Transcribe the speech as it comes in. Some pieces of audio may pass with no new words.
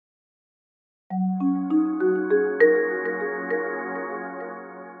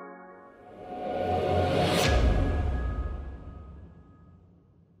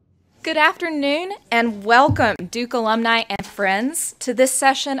Good afternoon and welcome, Duke alumni and friends, to this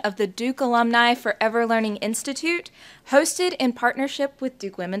session of the Duke Alumni Forever Learning Institute, hosted in partnership with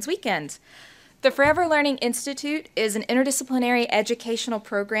Duke Women's Weekend. The Forever Learning Institute is an interdisciplinary educational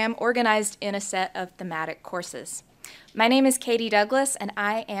program organized in a set of thematic courses. My name is Katie Douglas, and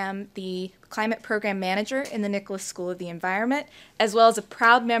I am the Climate Program Manager in the Nicholas School of the Environment, as well as a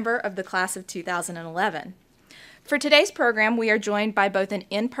proud member of the class of 2011. For today's program, we are joined by both an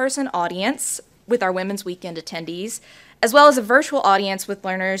in-person audience with our Women's Weekend attendees, as well as a virtual audience with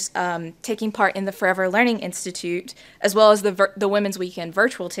learners taking part in the Forever Learning Institute, as well as the Women's Weekend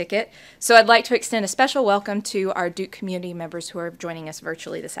virtual ticket. So I'd like to extend a special welcome to our Duke community members who are joining us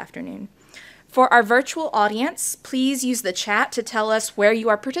virtually this afternoon. For our virtual audience, please use the chat to tell us where you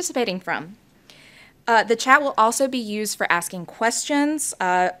are participating from. The chat will also be used for asking questions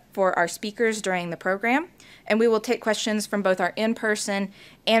for our speakers during the program, and we will take questions from both our in-person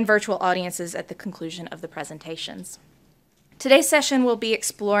and virtual audiences at the conclusion of the presentations. Today's session will be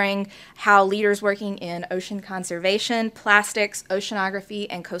exploring how leaders working in ocean conservation, plastics, oceanography,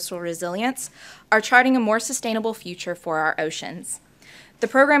 and coastal resilience are charting a more sustainable future for our oceans. The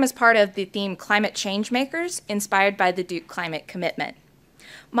program is part of the theme Climate Changemakers, inspired by the Duke Climate Commitment.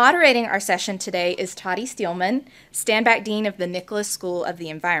 Moderating our session today is Toddi Steelman, Stanback Dean of the Nicholas School of the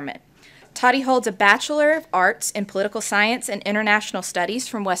Environment. Toddi holds a Bachelor of Arts in Political Science and International Studies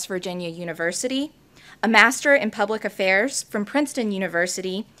from West Virginia University, a Master in Public Affairs from Princeton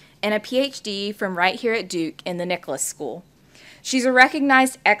University, and a Ph.D. from right here at Duke in the Nicholas School. She's a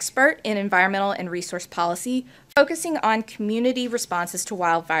recognized expert in environmental and resource policy, focusing on community responses to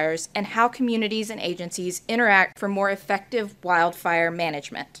wildfires and how communities and agencies interact for more effective wildfire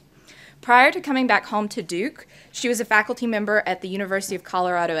management. Prior to coming back home to Duke, she was a faculty member at the University of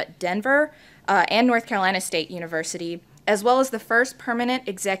Colorado at Denver and North Carolina State University, as well as the first permanent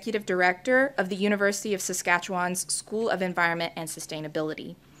executive director of the University of Saskatchewan's School of Environment and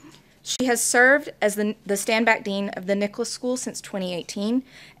Sustainability. She has served as the Stanback Dean of the Nicholas School since 2018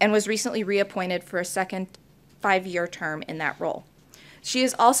 and was recently reappointed for a second 5-year term in that role. She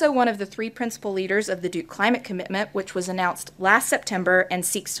is also one of the 3 principal leaders of the Duke Climate Commitment, which was announced last September and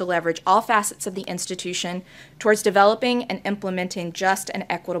seeks to leverage all facets of the institution towards developing and implementing just and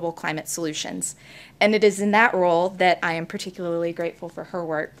equitable climate solutions. And it is in that role that I am particularly grateful for her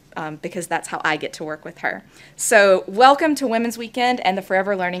work because that's how I get to work with her. So welcome to Women's Weekend and the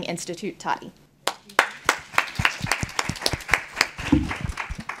Forever Learning Institute, Toddi.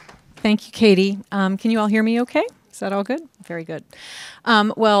 Thank you, Katie. Can you all hear me okay? Is that all good? Very good.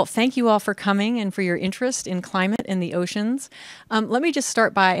 Well, thank you all for coming and for your interest in climate and the oceans. Let me just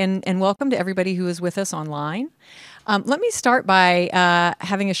start by, and welcome to everybody who is with us online. Let me start by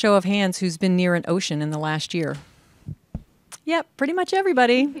having a show of hands who's been near an ocean in the last year. Yep, pretty much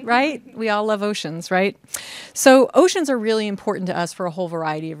everybody, right? We all love oceans, right? So oceans are really important to us for a whole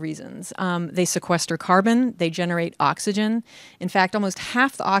variety of reasons. They sequester carbon, they generate oxygen. In fact, almost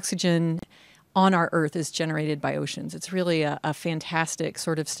half the oxygen on our Earth is generated by oceans. It's really a fantastic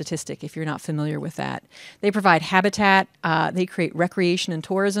sort of statistic if you're not familiar with that. They provide habitat, they create recreation and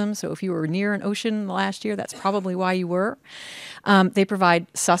tourism, so if you were near an ocean last year, that's probably why you were. They provide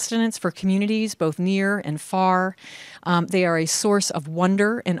sustenance for communities, both near and far. They are a source of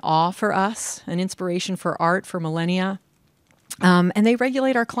wonder and awe for us, an inspiration for art for millennia, and they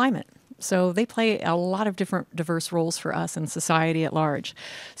regulate our climate. So they play a lot of different diverse roles for us and society at large.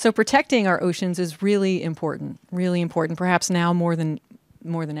 So protecting our oceans is really important, perhaps now more than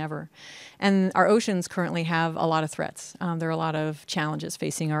ever. And our oceans currently have a lot of threats. There are a lot of challenges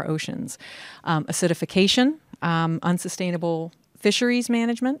facing our oceans. Acidification, unsustainable fisheries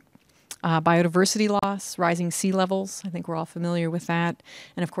management, biodiversity loss, rising sea levels, I think we're all familiar with that,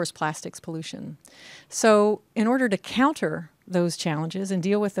 and of course plastics pollution. So in order to counter those challenges and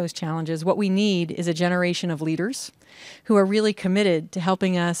deal with those challenges, what we need is a generation of leaders who are really committed to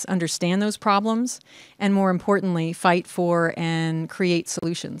helping us understand those problems and, more importantly, fight for and create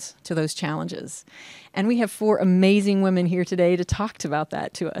solutions to those challenges. And we have 4 amazing women here today to talk about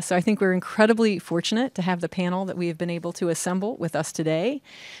that to us. So I think we're incredibly fortunate to have the panel that we have been able to assemble with us today.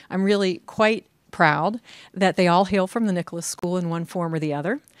 I'm really quite proud that they all hail from the Nicholas School in one form or the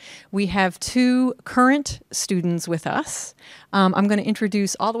other. We have 2 current students with us. I'm going to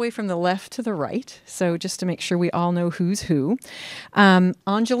introduce all the way from the left to the right, so just to make sure we all know who's who.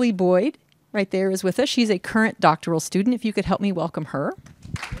 Anjali Boyd, right there, is with us. She's a current doctoral student. If you could help me welcome her.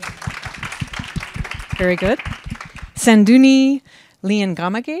 Very good. Sanduni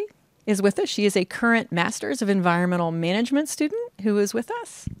Liangamage is with us. She is a current Master's of Environmental Management student who is with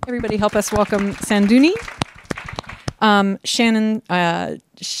us. Everybody help us welcome Sanduni. Shannon,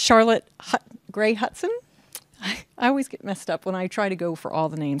 Charlotte Gray Hudson. I always get messed up when I try to go for all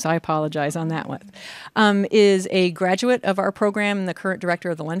the names. I apologize on that one. Is a graduate of our program and the current director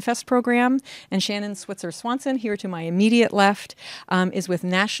of the Lenfest program. And Shannon Switzer Swanson, here to my immediate left, is with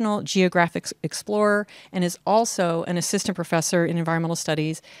National Geographic Explorer and is also an assistant professor in environmental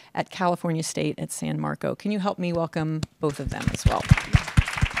studies at California State at San Marco. Can you help me welcome both of them as well?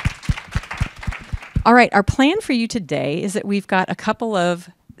 All right, our plan for you today is that we've got a couple of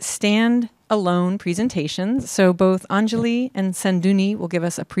stand-alone presentations. So both Anjali and Sanduni will give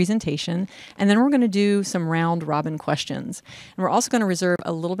us a presentation, and then we're going to do some round-robin questions. And we're also going to reserve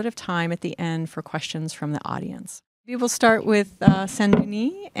a little bit of time at the end for questions from the audience. We will start with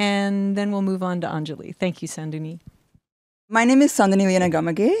Sanduni, and then we'll move on to Anjali. Thank you, Sanduni. My name is Sanduni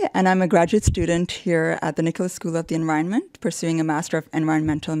Lianagamage, and I'm a graduate student here at the Nicholas School of the Environment, pursuing a Master of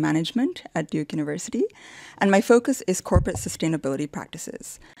Environmental Management at Duke University. And my focus is corporate sustainability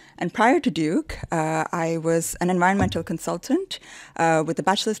practices. And prior to Duke, I was an environmental consultant with a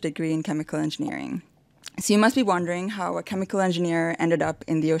bachelor's degree in chemical engineering. So you must be wondering how a chemical engineer ended up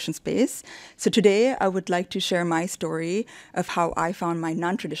in the ocean space. So today, I would like to share my story of how I found my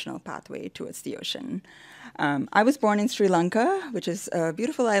non-traditional pathway towards the ocean. I was born in Sri Lanka, which is a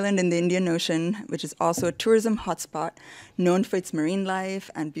beautiful island in the Indian Ocean, which is also a tourism hotspot known for its marine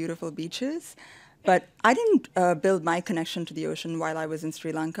life and beautiful beaches. But I didn't build my connection to the ocean while I was in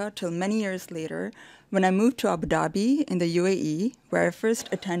Sri Lanka till many years later when I moved to Abu Dhabi in the UAE, where I first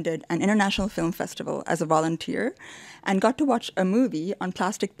attended an international film festival as a volunteer and got to watch a movie on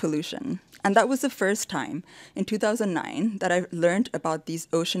plastic pollution. And that was the first time in 2009 that I learned about these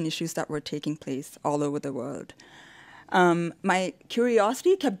ocean issues that were taking place all over the world. My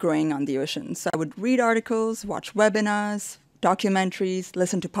curiosity kept growing on the ocean. So I would read articles, watch webinars, documentaries,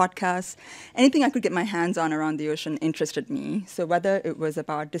 listen to podcasts. Anything I could get my hands on around the ocean interested me. So whether it was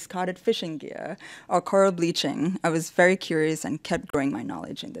about discarded fishing gear or coral bleaching, I was very curious and kept growing my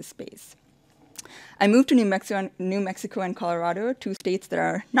knowledge in this space. I moved to New Mexico and Colorado, two states that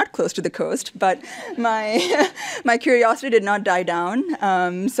are not close to the coast, but my curiosity did not die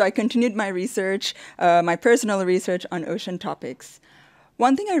down. So I continued my research, my personal research on ocean topics.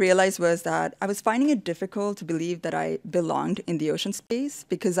 One thing I realized was that I was finding it difficult to believe that I belonged in the ocean space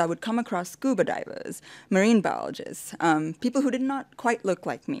because I would come across scuba divers, marine biologists, people who did not quite look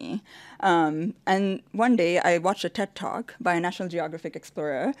like me. And one day I watched a TED Talk by a National Geographic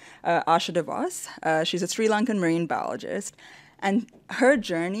explorer, Asha DeVos. She's a Sri Lankan marine biologist. And her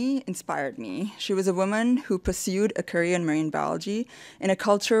journey inspired me. She was a woman who pursued a career in marine biology in a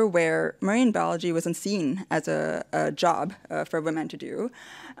culture where marine biology wasn't seen as a job for women to do.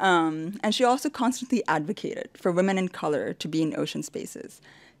 And she also constantly advocated for women in color to be in ocean spaces.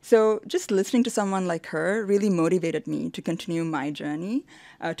 So just listening to someone like her really motivated me to continue my journey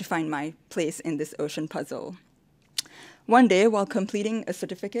to find my place in this ocean puzzle. One day, while completing a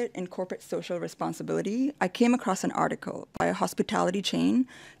certificate in corporate social responsibility, I came across an article by a hospitality chain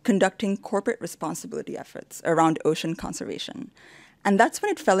conducting corporate responsibility efforts around ocean conservation. And that's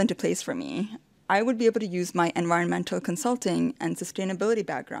when it fell into place for me. I would be able to use my environmental consulting and sustainability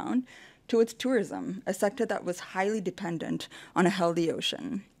background towards tourism, a sector that was highly dependent on a healthy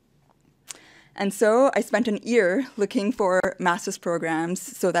ocean. And so I spent an year looking for master's programs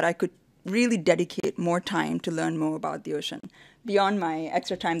so that I could really dedicate more time to learn more about the ocean. Beyond my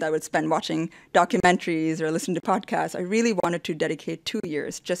extra time that I would spend watching documentaries or listening to podcasts, I really wanted to dedicate 2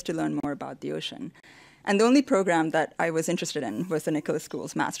 years just to learn more about the ocean. And the only program that I was interested in was the Nicholas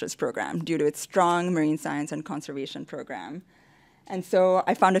School's master's program due to its strong marine science and conservation program. And so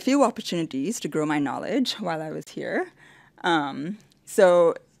I found a few opportunities to grow my knowledge while I was here.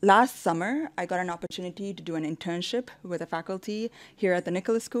 Last summer, I got an opportunity to do an internship with a faculty here at the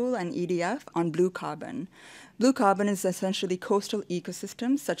Nicholas School and EDF on blue carbon. Blue carbon is essentially coastal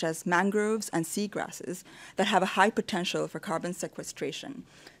ecosystems such as mangroves and seagrasses that have a high potential for carbon sequestration.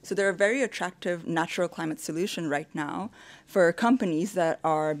 So they're a very attractive natural climate solution right now for companies that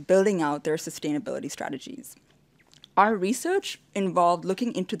are building out their sustainability strategies. Our research involved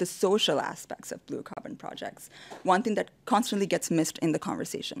looking into the social aspects of blue carbon projects, one thing that constantly gets missed in the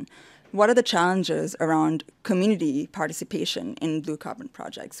conversation. What are the challenges around community participation in blue carbon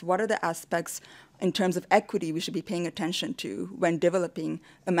projects? What are the aspects in terms of equity we should be paying attention to when developing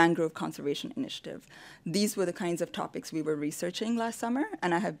a mangrove conservation initiative? These were the kinds of topics we were researching last summer,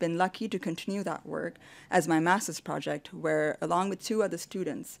 and I have been lucky to continue that work as my master's project, where along with 2 other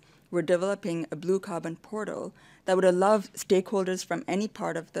students, we're developing a blue carbon portal that would allow stakeholders from any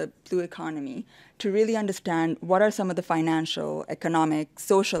part of the blue economy to really understand what are some of the financial, economic,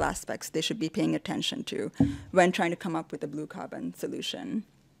 social aspects they should be paying attention to when trying to come up with a blue carbon solution.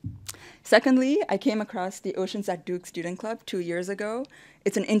 Secondly, I came across the Oceans at Duke Student Club 2 years ago.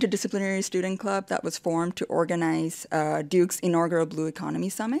 It's an interdisciplinary student club that was formed to organize Duke's inaugural Blue Economy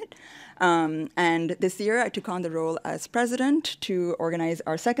Summit. And this year, I took on the role as president to organize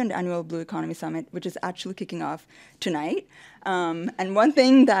our second annual Blue Economy Summit, which is actually kicking off tonight. And one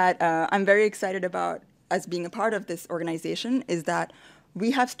thing that I'm very excited about as being a part of this organization is that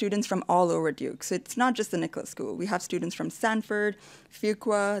we have students from all over Duke. So it's not just the Nicholas School. We have students from Stanford,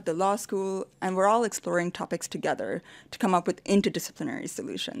 Fuqua, the law school, and we're all exploring topics together to come up with interdisciplinary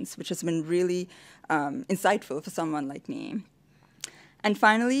solutions, which has been really insightful for someone like me. And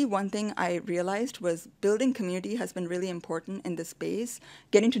finally, one thing I realized was building community has been really important in this space,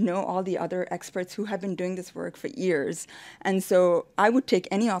 getting to know all the other experts who have been doing this work for years. And so I would take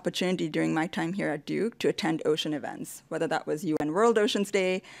any opportunity during my time here at Duke to attend ocean events, whether that was UN World Oceans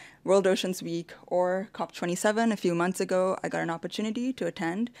Day, World Oceans Week, or COP27 a few months ago. I got an opportunity to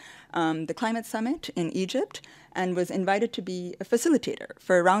attend the Climate Summit in Egypt and was invited to be a facilitator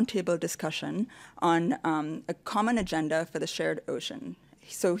for a roundtable discussion on a common agenda for the shared ocean.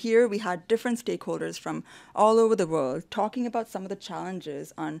 So here we had different stakeholders from all over the world talking about some of the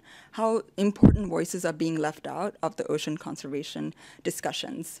challenges on how important voices are being left out of the ocean conservation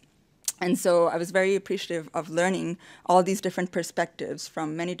discussions. And so I was very appreciative of learning all these different perspectives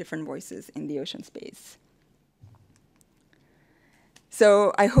from many different voices in the ocean space.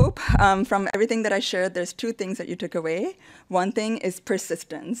 So I hope from everything that I shared, there's two things that you took away. One thing is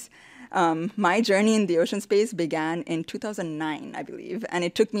persistence. My journey in the ocean space began in 2009, I believe, and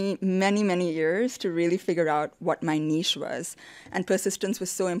it took me many, many years to really figure out what my niche was, and persistence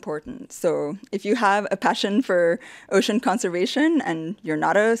was so important. So if you have a passion for ocean conservation and you're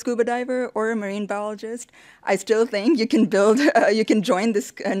not a scuba diver or a marine biologist, I still think you can you can join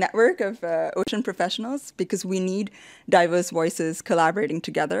this network of ocean professionals, because we need diverse voices collaborating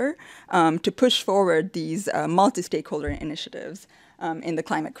together to push forward these multi-stakeholder initiatives in the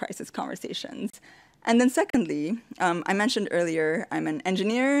climate crisis conversations. And then secondly, I mentioned earlier, I'm an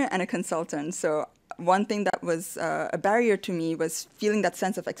engineer and a consultant. So one thing that was a barrier to me was feeling that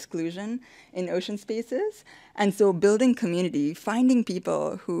sense of exclusion in ocean spaces. And so building community, finding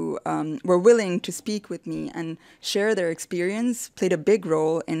people who were willing to speak with me and share their experience played a big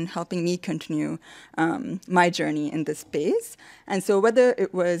role in helping me continue my journey in this space. And so whether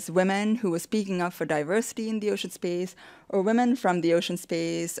it was women who were speaking up for diversity in the ocean space, or women from the ocean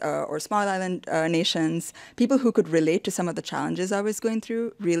space or small island nations, people who could relate to some of the challenges I was going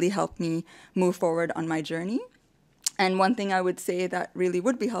through really helped me move forward on my journey. And one thing I would say that really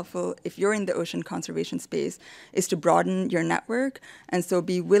would be helpful if you're in the ocean conservation space is to broaden your network. And so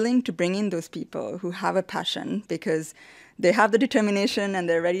be willing to bring in those people who have a passion, because they have the determination and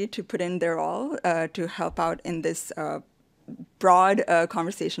they're ready to put in their all to help out in this broad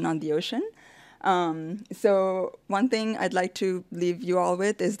conversation on the ocean. So one thing I'd like to leave you all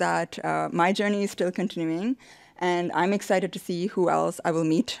with is that my journey is still continuing. And I'm excited to see who else I will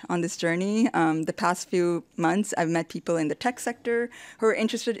meet on this journey. The past few months, I've met people in the tech sector who are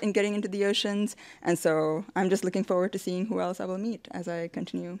interested in getting into the oceans. And so I'm just looking forward to seeing who else I will meet as I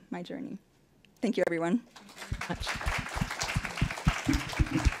continue my journey. Thank you, everyone.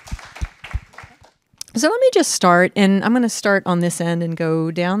 So let me just start, and I'm going to start on this end and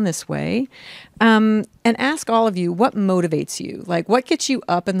go down this way, and ask all of you, what motivates you? Like, what gets you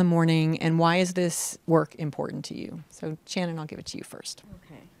up in the morning, and why is this work important to you? So, Shannon, I'll give it to you first.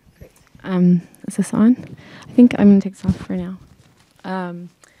 Okay, great. Is this on? I think I'm going to take this off for now.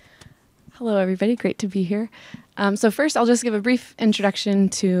 Hello, everybody. Great to be here. So first, I'll just give a brief introduction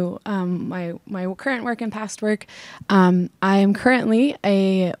to my current work and past work. I am currently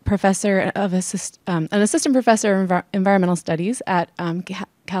a professor of an assistant professor of environmental studies at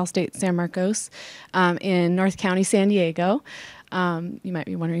Cal State San Marcos in North County, San Diego. You might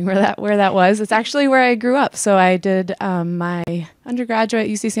be wondering where that was. It's actually where I grew up. So I did my undergraduate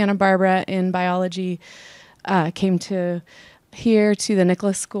at UC Santa Barbara in biology, came to here to the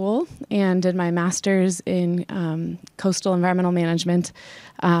Nicholas School and did my master's in coastal environmental management.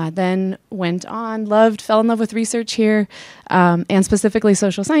 Then went on, fell in love with research here, and specifically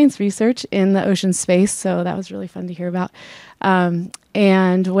social science research in the ocean space. So that was really fun to hear about.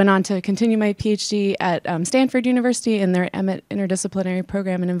 and went on to continue my PhD at Stanford University in their M.E.M interdisciplinary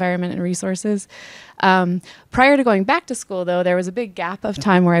program in environment and resources. Prior to going back to school, though, there was a big gap of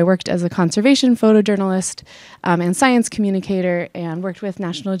time where I worked as a conservation photojournalist and science communicator, and worked with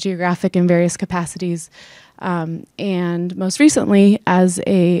National Geographic in various capacities. And most recently as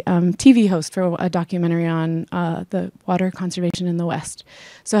a TV host for a documentary on the water conservation in the West.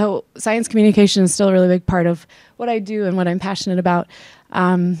 So science communication is still a really big part of what I do and what I'm passionate about.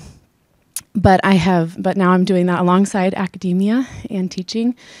 But now I'm doing that alongside academia and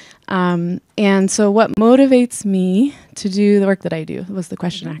teaching. And so what motivates me to do the work that I do was the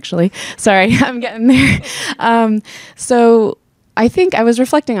question, actually. Sorry, I'm getting there. So I think I was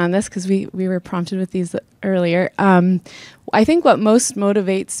reflecting on this because we were prompted with these earlier. I think what most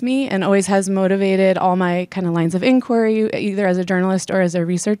motivates me and always has motivated all my kind of lines of inquiry, either as a journalist or as a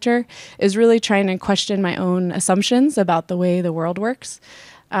researcher, is really trying to question my own assumptions about the way the world works.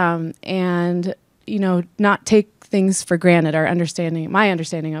 And, not take things for granted, my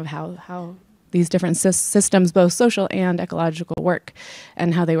understanding of how these different systems, both social and ecological, work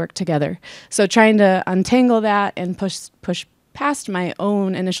and how they work together. So trying to untangle that and push past my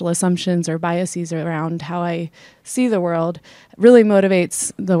own initial assumptions or biases around how I see the world really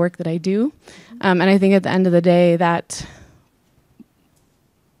motivates the work that I do. And I think at the end of the day that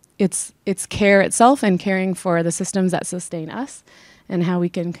it's care itself and caring for the systems that sustain us and how we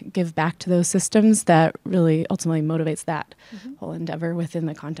can give back to those systems that really ultimately motivates that whole endeavor within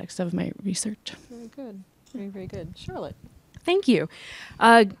the context of my research. Very good. Very, very good. Charlotte. Thank you.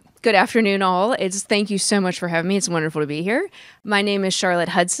 Good afternoon, all. Thank you so much for having me. It's wonderful to be here. My name is Charlotte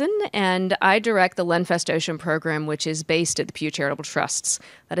Hudson, and I direct the Lenfest Ocean Program, which is based at the Pew Charitable Trusts.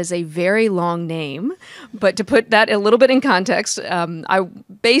 That is a very long name, but to put that a little bit in context,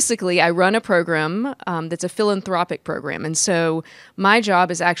 I run a program that's a philanthropic program, and so my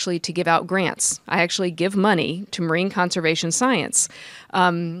job is actually to give out grants. I actually give money to marine conservation science,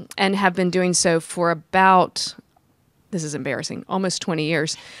 and have been doing so for about, this is embarrassing, almost 20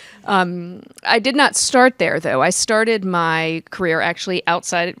 years. I did not start there, though. I started my career actually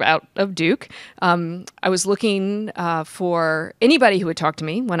out of Duke. I was looking for anybody who would talk to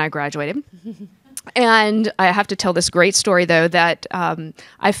me when I graduated. And I have to tell this great story, though, that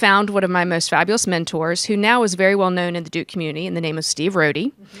I found one of my most fabulous mentors, who now is very well known in the Duke community, in the name of Steve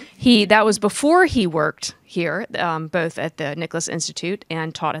Rohde. That was before he worked here, both at the Nicholas Institute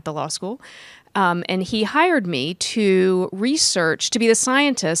and taught at the law school. And he hired me to research, to be the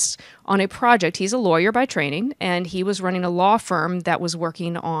scientist on a project. He's a lawyer by training, and he was running a law firm that was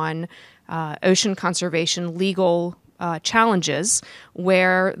working on ocean conservation legal challenges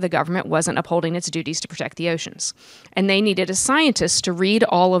where the government wasn't upholding its duties to protect the oceans. And they needed a scientist to read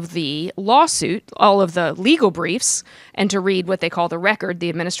all of the all of the legal briefs, and to read what they call the record, the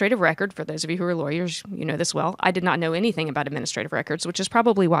administrative record. For those of you who are lawyers, you know this well. I did not know anything about administrative records, which is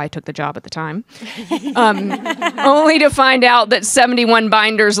probably why I took the job at the time. Only to find out that 71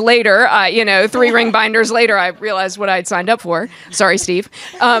 binders later, 3-ring binders later, I realized what I had signed up for. Sorry, Steve.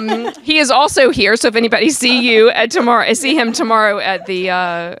 He is also here, so if anybody see him tomorrow at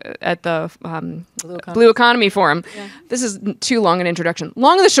the Blue Economy Forum. Yeah. This is too long an introduction.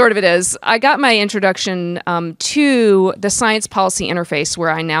 Long and the short of it is, I got my introduction to the science policy interface where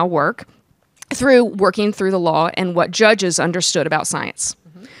I now work through working through the law and what judges understood about science,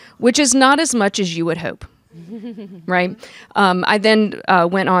 which is not as much as you would hope. Right. I then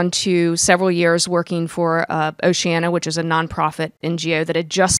went on to several years working for Oceana, which is a nonprofit NGO that had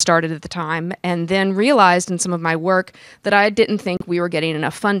just started at the time, and then realized in some of my work that I didn't think we were getting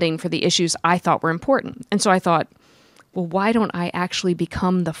enough funding for the issues I thought were important. And so I thought, well, why don't I actually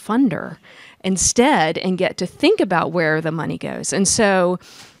become the funder instead and get to think about where the money goes? And so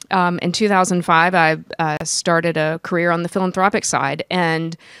in 2005, I started a career on the philanthropic side,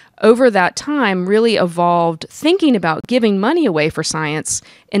 and over that time really evolved thinking about giving money away for science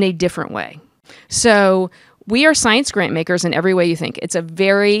in a different way. So we are science grant makers in every way you think. It's a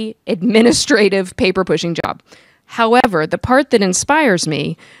very administrative, paper-pushing job. However, the part that inspires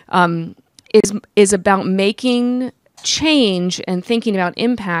me is about making change and thinking about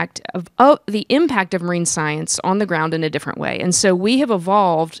the impact of marine science on the ground in a different way. And so we have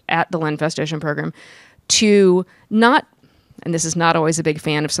evolved at the Lenfest Ocean Program to not, and this is not always a big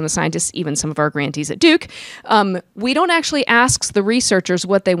fan of some of the scientists, even some of our grantees at Duke, we don't actually ask the researchers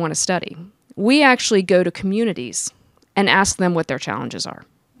what they want to study. We actually go to communities and ask them what their challenges are.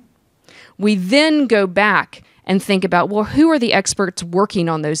 We then go back and think about, well, who are the experts working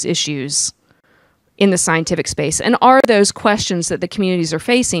on those issues in the scientific space? And are those questions that the communities are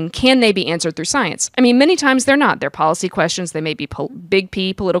facing, can they be answered through science? I mean, many times they're not. They're policy questions. They may be big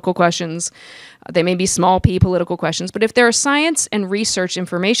P political questions. They may be small p political questions. But if there are science and research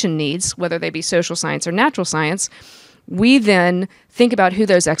information needs, whether they be social science or natural science, we then think about who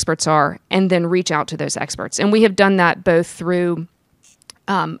those experts are and then reach out to those experts. And we have done that both through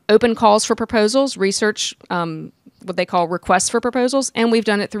open calls for proposals, research, what they call requests for proposals, and we've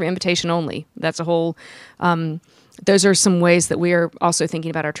done it through invitation only. That's a whole, those are some ways that we are also thinking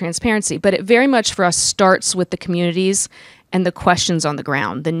about our transparency. But it very much for us starts with the communities and the questions on the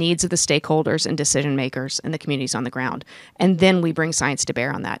ground, the needs of the stakeholders and decision makers and the communities on the ground. And then we bring science to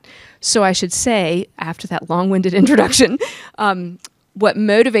bear on that. So I should say, after that long-winded introduction, what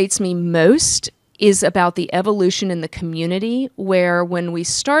motivates me most is about the evolution in the community, where when we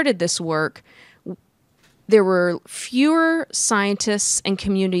started this work, there were fewer scientists and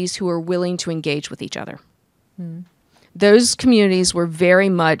communities who were willing to engage with each other. Those communities were very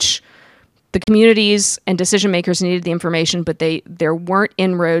much, the communities and decision makers needed the information, but there weren't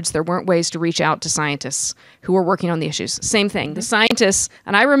inroads, there weren't ways to reach out to scientists who were working on the issues. Same thing, the scientists,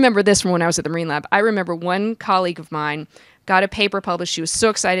 and I remember this from when I was at the Marine Lab. I remember one colleague of mine got a paper published. She was so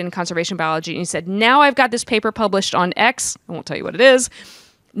excited in conservation biology, and he said, now I've got this paper published on X, I won't tell you what it is,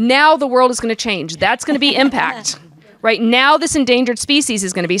 now the world is going to change. That's going to be impact. Right now, this endangered species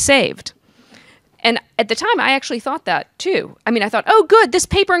is going to be saved. And at the time, I actually thought that too. I mean, I thought, oh, good, this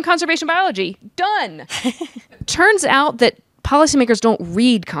paper in conservation biology, done. Turns out that policymakers don't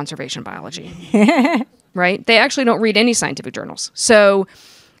read conservation biology, right? They actually don't read any scientific journals. So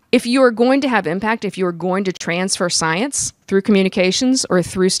if you are going to have impact, if you are going to transfer science through communications or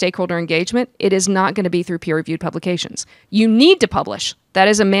through stakeholder engagement, it is not going to be through peer-reviewed publications. You need to publish. That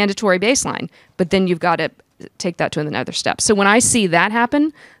is a mandatory baseline. But then you've got to take that to another step. So when I see that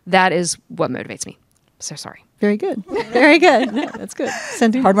happen, that is what motivates me. So sorry. Very good. Very good. No, that's good.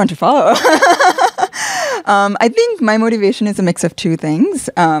 Cindy? Hard one to follow. I think my motivation is a mix of two things.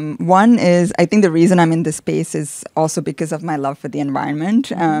 One is, I think the reason I'm in this space is also because of my love for the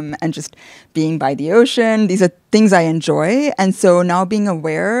environment and just being by the ocean. These are things I enjoy. And so now being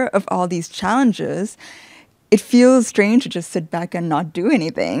aware of all these challenges, it feels strange to just sit back and not do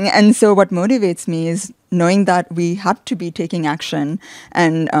anything. And so what motivates me is knowing that we have to be taking action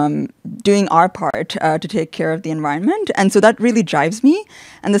and doing our part to take care of the environment. And so that really drives me.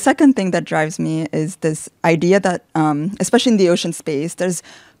 And the second thing that drives me is this idea that, especially in the ocean space, there's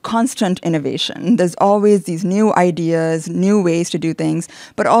constant innovation. There's always these new ideas, new ways to do things,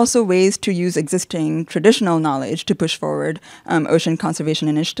 but also ways to use existing traditional knowledge to push forward ocean conservation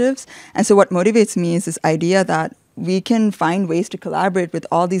initiatives. And so what motivates me is this idea that we can find ways to collaborate with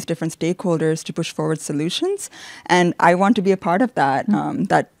all these different stakeholders to push forward solutions. And I want to be a part of that,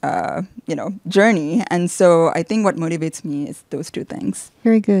 journey. And so I think what motivates me is those two things.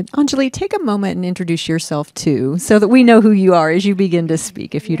 Very good. Anjali, take a moment and introduce yourself too, so that we know who you are as you begin to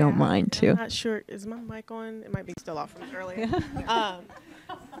speak, if you don't mind too. I'm not sure. Is my mic on? It might be still off from earlier.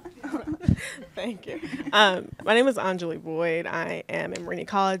 Thank you. My name is Anjali Boyd. I am a marine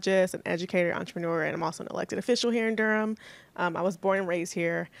ecologist, an educator, entrepreneur, and I'm also an elected official here in Durham. I was born and raised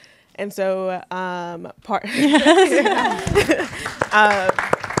here. And so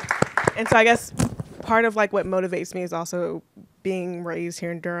and so I guess part of like what motivates me is also being raised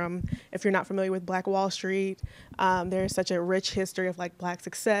here in Durham. If you're not familiar with Black Wall Street, there's such a rich history of like Black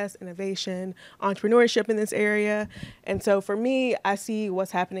success, innovation, entrepreneurship in this area. And so for me, I see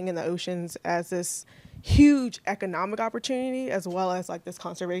what's happening in the oceans as this huge economic opportunity, as well as like this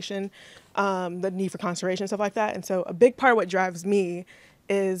conservation, the need for conservation, stuff like that. And so a big part of what drives me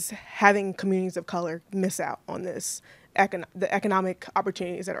is having communities of color miss out on this the economic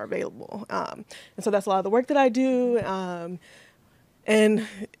opportunities that are available. And so that's a lot of the work that I do. And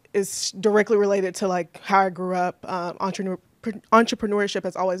it's directly related to like how I grew up. Entrepreneurship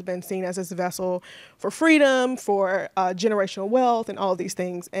has always been seen as this vessel for freedom, for generational wealth, and all of these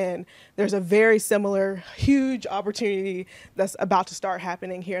things. And there's a very similar huge opportunity that's about to start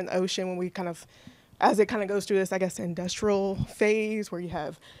happening here in the ocean when we kind of, as it kind of goes through this, I guess, industrial phase where you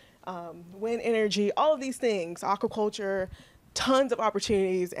have wind energy, all of these things, aquaculture, tons of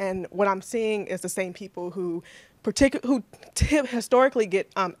opportunities. And what I'm seeing is the same people who historically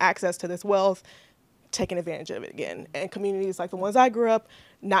get access to this wealth, taking advantage of it again. And communities like the ones I grew up,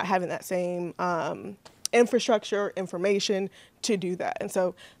 not having that same infrastructure, information to do that. And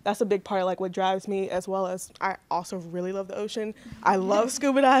so that's a big part of like what drives me, as well as I also really love the ocean. I love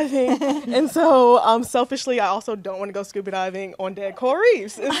scuba diving. And so selfishly, I also don't want to go scuba diving on dead coral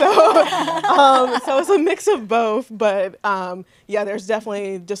reefs. And so, so it's a mix of both. But yeah, there's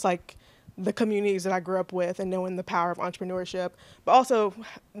definitely just like the communities that I grew up with and knowing the power of entrepreneurship, but also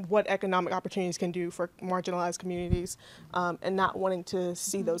what economic opportunities can do for marginalized communities, and not wanting to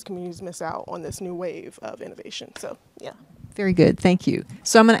see those communities miss out on this new wave of innovation. So, yeah. Very good. Thank you.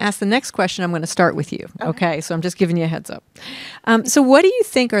 So I'm going to ask the next question. I'm going to start with you. Okay. So I'm just giving you a heads up. So what do you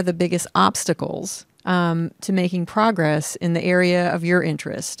think are the biggest obstacles to making progress in the area of your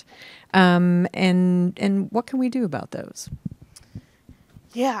interest? And what can we do about those?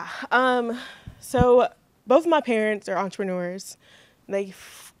 Yeah. So both of my parents are entrepreneurs. They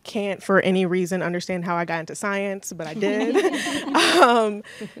can't, for any reason, understand how I got into science, but I did.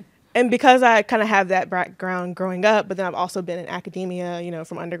 And because I kind of have that background growing up, but then I've also been in academia, you know,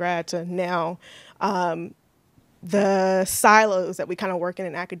 from undergrad to now, the silos that we kind of work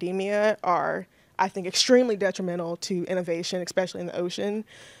in academia are, I think, extremely detrimental to innovation, especially in the ocean.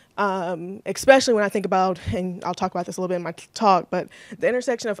 Especially when I think about, and I'll talk about this a little bit in my talk, but the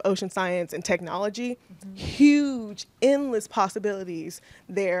intersection of ocean science and technology, huge, endless possibilities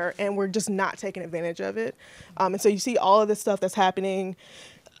there, and we're just not taking advantage of it. And so you see all of this stuff that's happening,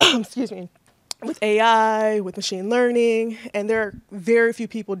 excuse me, with AI, with machine learning, and there are very few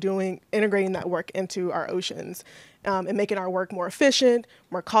people integrating that work into our oceans, and making our work more efficient,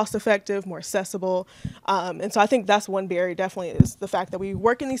 more cost-effective, more accessible. And so I think that's one barrier, definitely, is the fact that we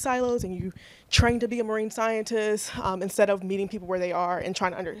work in these silos and you train to be a marine scientist, instead of meeting people where they are and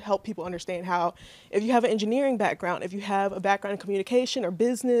trying to help people understand how, if you have an engineering background, if you have a background in communication or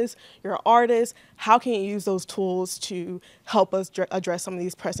business, you're an artist, how can you use those tools to help us address some of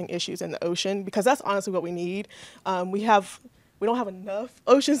these pressing issues in the ocean? Because that's honestly what we need. We don't have enough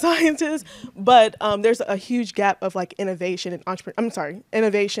ocean scientists, but there's a huge gap of like innovation and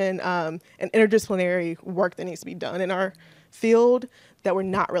innovation and interdisciplinary work that needs to be done in our field that we're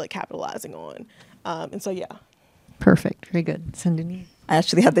not really capitalizing on. And so, yeah. Perfect. Very good. Sandini? I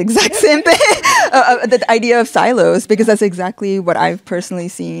actually had the exact same thing, the idea of silos, because that's exactly what I've personally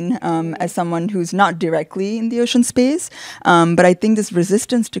seen as someone who's not directly in the ocean space. But I think this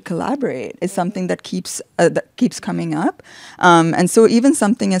resistance to collaborate is something that keeps coming up. And so even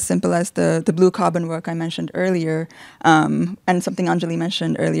something as simple as the blue carbon work I mentioned earlier, and something Anjali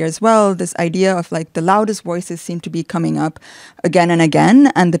mentioned earlier as well, this idea of like the loudest voices seem to be coming up again and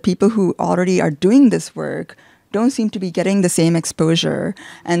again, and the people who already are doing this work don't seem to be getting the same exposure.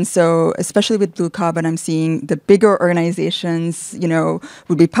 And so, especially with blue carbon, I'm seeing the bigger organizations, you know,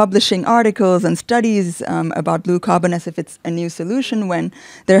 would be publishing articles and studies about blue carbon as if it's a new solution, when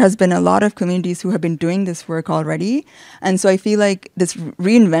there has been a lot of communities who have been doing this work already. And so I feel like this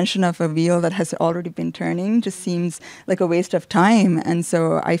reinvention of a wheel that has already been turning just seems like a waste of time. And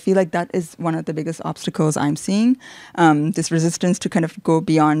so I feel like that is one of the biggest obstacles I'm seeing, this resistance to kind of go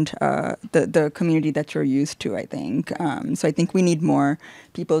beyond the community that you're used to, I think. So I think we need more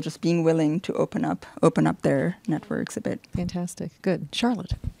people just being willing to open up their networks a bit. Fantastic. Good.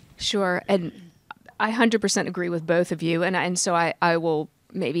 Charlotte? Sure. And I 100% agree with both of you. And so I will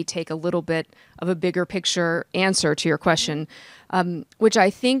maybe take a little bit of a bigger picture answer to your question, which I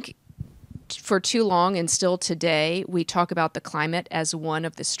think for too long and still today, we talk about the climate as one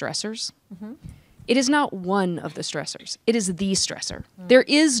of the stressors. Mm-hmm. It is not one of the stressors. It is the stressor. Mm. There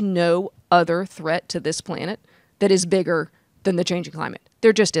is no other threat to this planet that is bigger than the changing climate.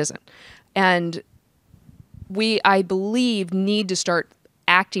 There just isn't. And we, I believe, need to start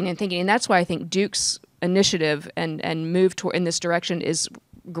acting and thinking. And that's why I think Duke's initiative and move in this direction is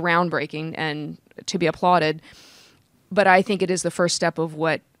groundbreaking and to be applauded. But I think it is the first step of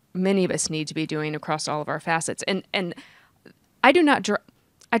what many of us need to be doing across all of our facets. And I do not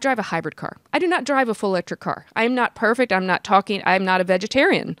I drive a hybrid car. I do not drive a full electric car. I'm not perfect. I'm not a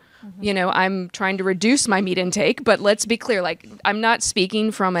vegetarian. Mm-hmm. You know, I'm trying to reduce my meat intake, but let's be clear, like, I'm not speaking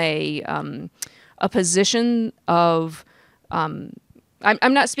from a position of, I'm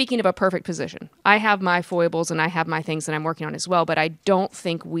not speaking of a perfect position. I have my foibles and I have my things that I'm working on as well, but I don't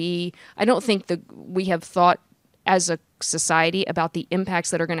think we have thought as a society about the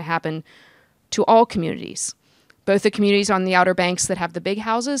impacts that are going to happen to all communities. Both the communities on the Outer Banks that have the big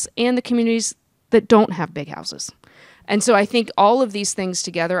houses and the communities that don't have big houses. And so I think all of these things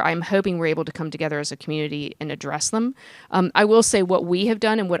together, I'm hoping we're able to come together as a community and address them. I will say what we have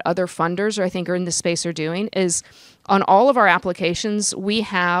done and what other funders I think are in this space are doing is on all of our applications, we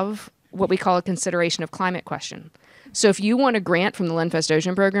have what we call a consideration of climate question. So if you want a grant from the Lenfest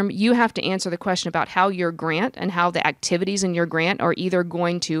Ocean Program, you have to answer the question about how your grant and how the activities in your grant are either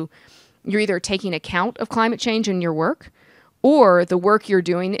you're either taking account of climate change in your work, or the work you're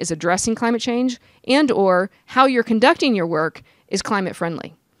doing is addressing climate change, and or how you're conducting your work is climate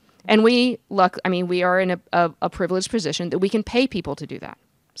friendly. And we are in a privileged position that we can pay people to do that.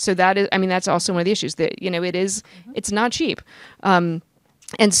 So that is, I mean, that's also one of the issues that, it's not cheap.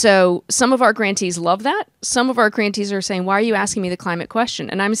 And so some of our grantees love that. Some of our grantees are saying, why are you asking me the climate question?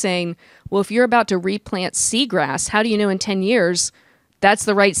 And I'm saying, well, if you're about to replant seagrass, how do you know in 10 years that's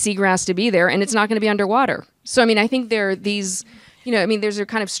the right seagrass to be there and it's not going to be underwater? So, I mean, I think there are these, those are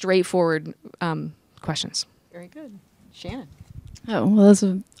kind of straightforward questions. Very good. Shannon. Oh, well, those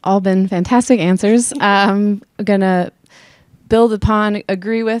have all been fantastic answers. I'm going to build upon,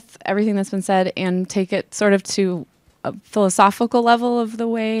 agree with everything that's been said, and take it sort of to a philosophical level of the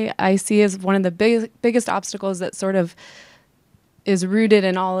way I see as one of the biggest obstacles that sort of is rooted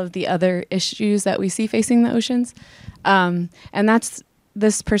in all of the other issues that we see facing the oceans. And that's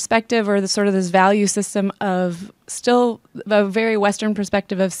this perspective, or the sort of this value system of still a very Western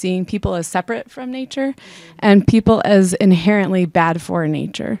perspective of seeing people as separate from nature and people as inherently bad for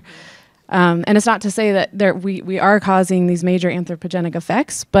nature. And it's not to say that we are causing these major anthropogenic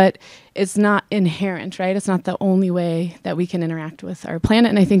effects, but it's not inherent, right? It's not the only way that we can interact with our planet.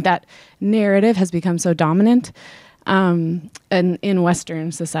 And I think that narrative has become so dominant in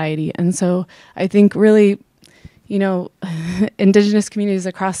Western society. And so I think really, indigenous communities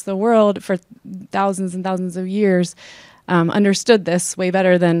across the world for thousands and thousands of years understood this way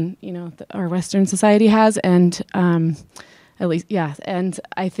better than, our Western society has. And at least, yeah. And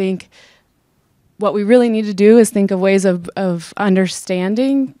I think what we really need to do is think of ways of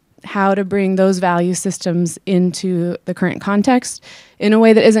understanding how to bring those value systems into the current context in a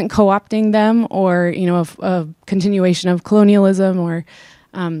way that isn't co-opting them, or a continuation of colonialism, or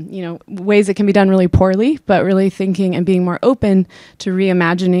ways that can be done really poorly, but really thinking and being more open to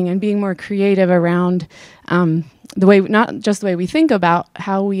reimagining and being more creative around the way, not just the way we think about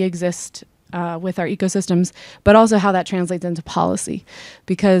how we exist with our ecosystems, but also how that translates into policy.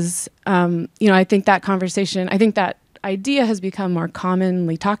 Because, I think that conversation, I think that idea has become more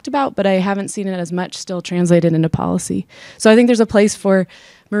commonly talked about, but I haven't seen it as much still translated into policy. So I think there's a place for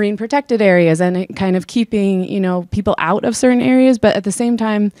marine protected areas and kind of keeping, people out of certain areas, but at the same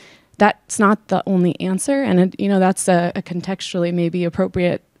time, that's not the only answer. And, that's a contextually maybe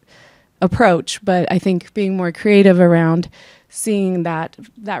appropriate approach, but I think being more creative around seeing that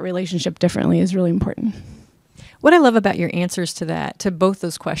relationship differently is really important. What I love about your answers to both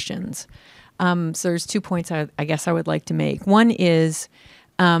those questions, so there's 2 points I guess I would like to make. One is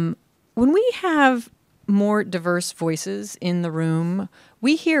when we have more diverse voices in the room,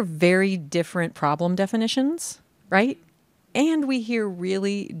 we hear very different problem definitions, right? And we hear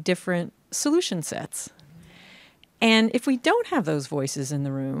really different solution sets. And if we don't have those voices in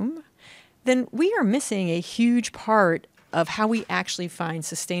the room, then we are missing a huge part of how we actually find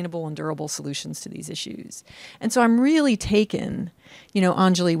sustainable and durable solutions to these issues. And so I'm really taken,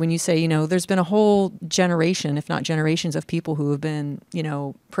 Anjali, when you say, there's been a whole generation, if not generations, of people who have been,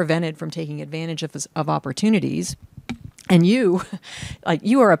 prevented from taking advantage of opportunities. And you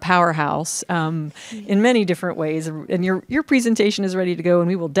are a powerhouse in many different ways. And your presentation is ready to go, and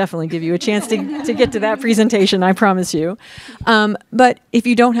we will definitely give you a chance to get to that presentation, I promise you. But if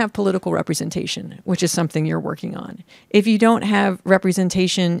you don't have political representation, which is something you're working on, if you don't have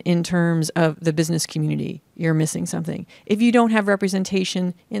representation in terms of the business community, you're missing something. If you don't have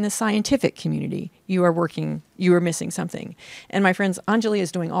representation in the scientific community, you are missing something. And my friends, Anjali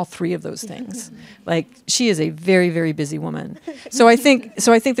is doing all three of those things. Like, she is a very, very busy woman. So I think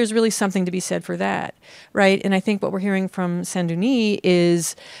there's really something to be said for that, right? And I think what we're hearing from Sanduni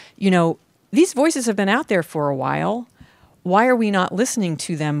is, these voices have been out there for a while. Why are we not listening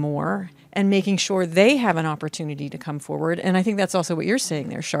to them more and making sure they have an opportunity to come forward? And I think that's also what you're saying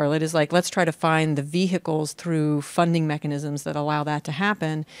there, Charlotte, is like, let's try to find the vehicles through funding mechanisms that allow that to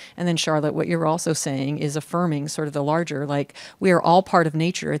happen. And then, Charlotte, what you're also saying is affirming sort of the larger, like, we are all part of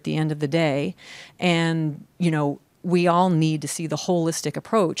nature at the end of the day. And, we all need to see the holistic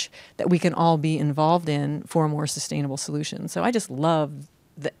approach that we can all be involved in for a more sustainable solution. So I just love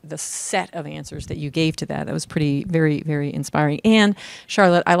the set of answers that you gave to that. That was pretty, very, very inspiring. And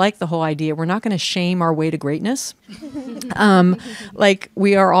Charlotte, I like the whole idea. We're not going to shame our way to greatness.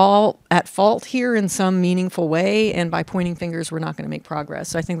 We are all at fault here in some meaningful way. And by pointing fingers, we're not going to make progress.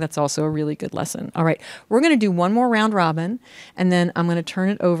 So I think that's also a really good lesson. All right. We're going to do one more round robin, and then I'm going to turn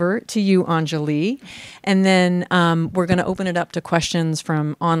it over to you, Anjali. And then we're going to open it up to questions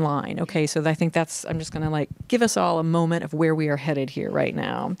from online. Okay. So I think I'm just going to give us all a moment of where we are headed here right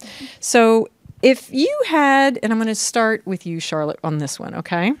now. So if you had, and I'm going to start with you, Charlotte, on this one,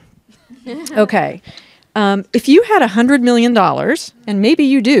 okay? Okay. If you had $100 million, and maybe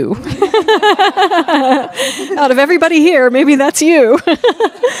you do, out of everybody here, maybe that's you,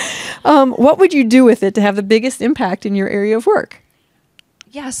 what would you do with it to have the biggest impact in your area of work?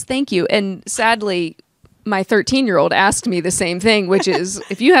 Yes, thank you. And sadly, my 13-year-old asked me the same thing, which is,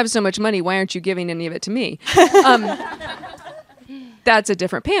 if you have so much money, why aren't you giving any of it to me? That's a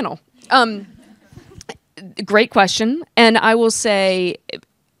different panel. Great question. And I will say,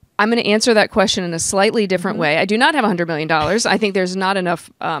 I'm going to answer that question in a slightly different way. I do not have $100 million. I think there's not enough,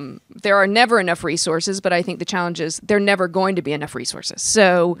 there are never enough resources, but I think the challenge is there are never going to be enough resources.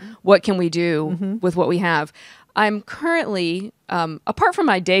 So what can we do with what we have? I'm currently, apart from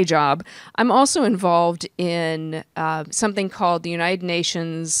my day job, I'm also involved in something called the United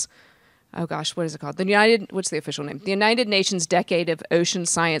Nations, oh gosh, what is it called? What's the official name? The United Nations Decade of Ocean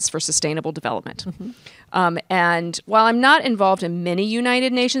Science for Sustainable Development. And while I'm not involved in many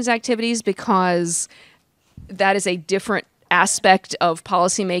United Nations activities, because that is a different aspect of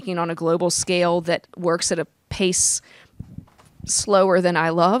policymaking on a global scale that works at a pace slower than I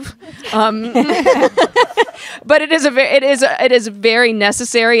love, but it is a very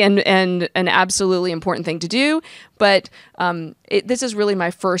necessary and an absolutely important thing to do. But this is really my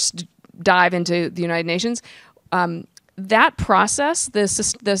first dive into the United Nations. That process,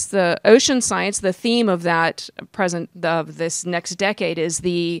 the ocean science, the theme of that of this next decade is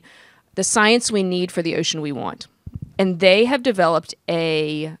the science we need for the ocean we want, and they have developed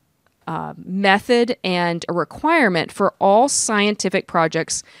a method and a requirement for all scientific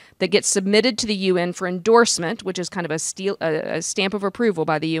projects that get submitted to the UN for endorsement, which is kind of a stamp of approval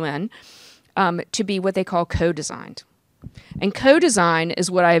by the UN, to be what they call co-designed. And co-design is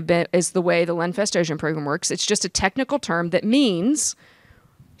is the way the Lenfest Ocean Program works. It's just a technical term that means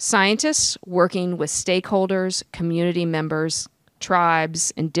scientists working with stakeholders, community members,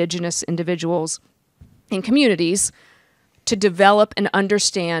 tribes, indigenous individuals, and communities to develop and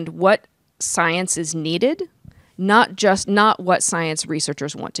understand what science is needed, not what science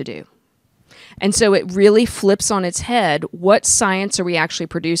researchers want to do. And so it really flips on its head, what science are we actually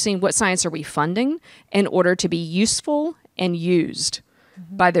producing, what science are we funding in order to be useful and used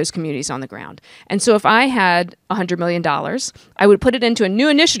by those communities on the ground. And so if I had $100 million, I would put it into a new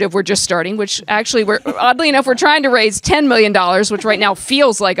initiative we're just starting, which actually, oddly enough, we're trying to raise $10 million, which right now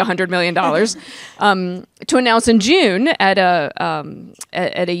feels like $100 million, to announce in June at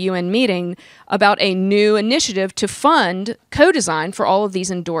a UN meeting about a new initiative to fund co-design for all of these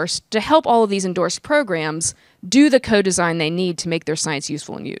to help all of these endorsed programs do the co-design they need to make their science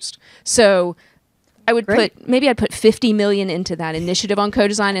useful and used. So I would I'd put 50 million into that initiative on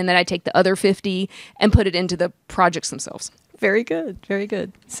co-design, and then I'd take the other 50 and put it into the projects themselves. Very good. Very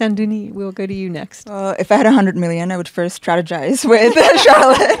good. Sanduni, we'll go to you next. If I had 100 million, I would first strategize with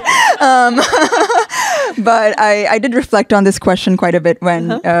Charlotte. But I did reflect on this question quite a bit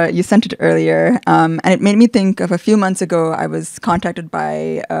when you sent it earlier. And it made me think of a few months ago, I was contacted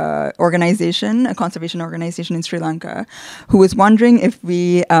by a conservation organization in Sri Lanka, who was wondering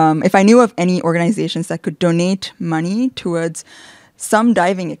if I knew of any organizations that could donate money towards some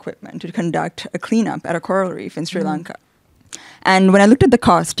diving equipment to conduct a cleanup at a coral reef in Sri Lanka. And when I looked at the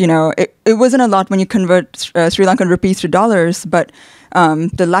cost, it wasn't a lot when you convert Sri Lankan rupees to dollars, but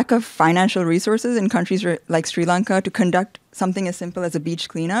the lack of financial resources in countries like Sri Lanka to conduct something as simple as a beach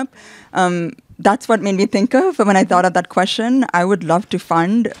cleanup, that's what made me think of when I thought of that question. I would love to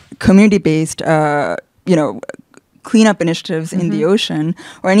fund community-based, cleanup initiatives in the ocean,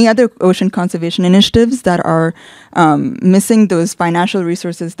 or any other ocean conservation initiatives that are missing those financial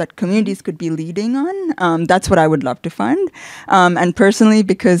resources that communities could be leading on. That's what I would love to fund. And personally,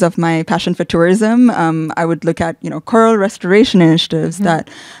 because of my passion for tourism, I would look at coral restoration initiatives that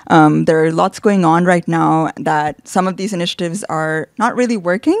there are lots going on right now, that some of these initiatives are not really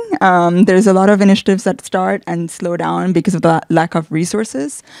working. There's a lot of initiatives that start and slow down because of the lack of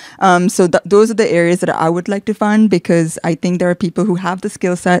resources. So those are the areas that I would like to fund, because I think there are people who have the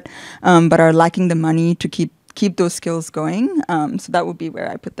skill set but are lacking the money to keep those skills going. So that would be where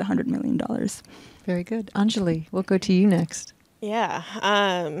I put the $100 million. Very good. Anjali, we'll go to you next. Yeah.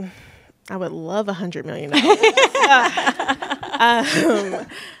 I would love $100 million.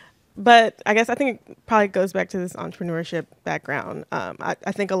 But I think it probably goes back to this entrepreneurship background.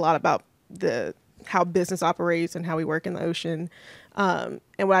 I think a lot about how business operates and how we work in the ocean. And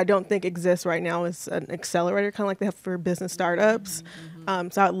what I don't think exists right now is an accelerator, kind of like they have for business startups. So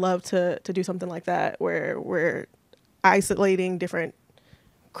I'd love to do something like that, where we're isolating different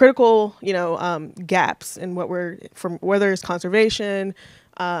critical, gaps in from whether it's conservation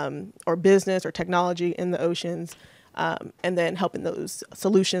or business or technology in the oceans, and then helping those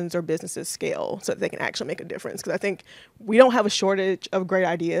solutions or businesses scale so that they can actually make a difference. Because I think we don't have a shortage of great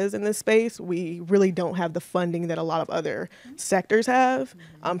ideas in this space. We really don't have the funding that a lot of other sectors have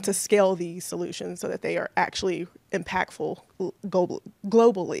to scale these solutions so that they are actually impactful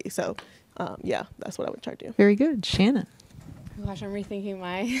globally. So yeah, that's what I would try to do. Very good. Shannon. Oh gosh, I'm rethinking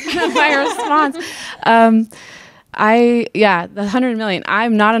my my response. The 100 million.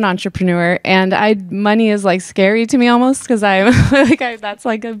 I'm not an entrepreneur, and money is like scary to me almost, because I'm that's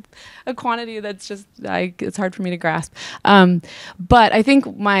like a quantity that's just it's hard for me to grasp. But I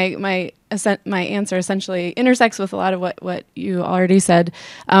think my answer essentially intersects with a lot of what you already said.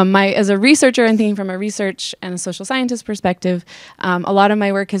 As a researcher and thinking from a research and a social scientist perspective, a lot of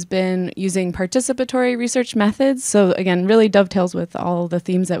my work has been using participatory research methods. So again, really dovetails with all the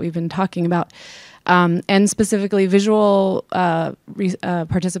themes that we've been talking about. And specifically visual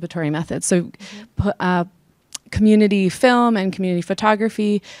participatory methods. So community film and community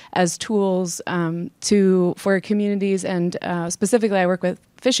photography as tools for communities, and specifically I work with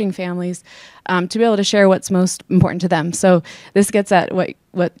fishing families to be able to share what's most important to them. So this gets at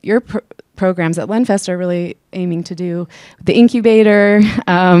what your programs at Lenfest are really aiming to do, the incubator,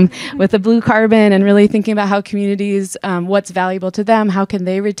 with the blue carbon, and really thinking about how communities, what's valuable to them, how can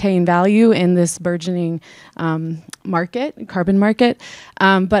they retain value in this burgeoning carbon market.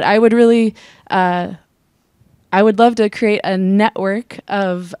 But I would really, I would love to create a network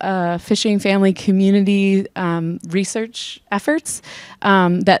of fishing family community research efforts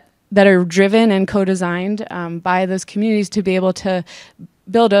that are driven and co-designed by those communities to be able to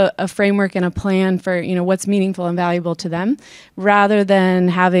build a framework and a plan for what's meaningful and valuable to them, rather than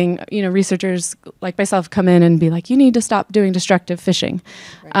having researchers like myself come in and be like, you need to stop doing destructive fishing.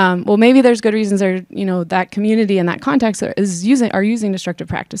 Right. Well, maybe there's good reasons, or that community and that context are using destructive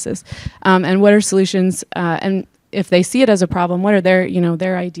practices, and what are solutions, and if they see it as a problem, what are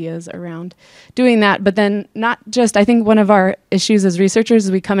their ideas around doing that? But then not just, I think one of our issues as researchers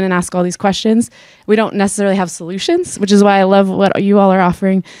is we come in and ask all these questions. We don't necessarily have solutions, which is why I love what you all are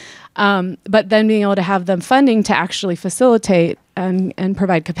offering. But then being able to have them funding to actually facilitate and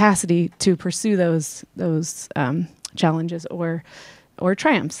provide capacity to pursue those challenges or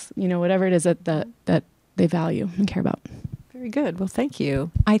triumphs, whatever it is that they value and care about. Very good. Well, thank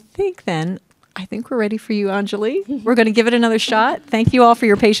you. I think we're ready for you, Anjali. We're going to give it another shot. Thank you all for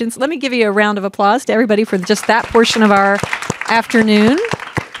your patience. Let me give you a round of applause to everybody for just that portion of our afternoon.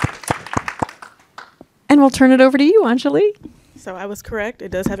 And we'll turn it over to you, Anjali. So I was correct.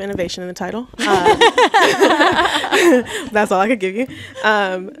 It does have innovation in the title. That's all I could give you.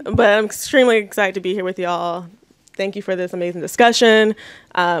 But I'm extremely excited to be here with y'all. Thank you for this amazing discussion.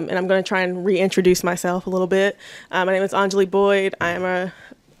 And I'm going to try and reintroduce myself a little bit. My name is Anjali Boyd. I am a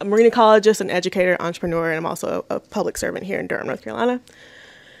marine ecologist, an educator, entrepreneur, and I'm also a public servant here in Durham, North Carolina.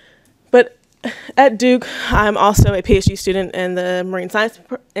 But at Duke, I'm also a Ph.D. student in the Marine Science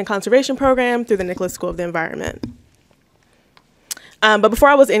and Conservation program through the Nicholas School of the Environment. But before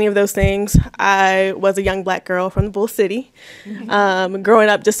I was any of those things, I was a young black girl from the Bull City, growing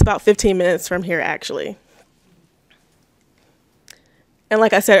up just about 15 minutes from here, actually. And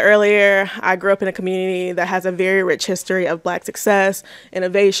like I said earlier, I grew up in a community that has a very rich history of black success,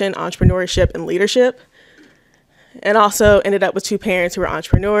 innovation, entrepreneurship, and leadership. And also ended up with two parents who were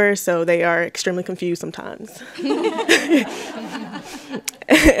entrepreneurs, so they are extremely confused sometimes.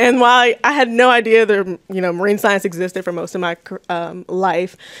 And while I had no idea that marine science existed for most of my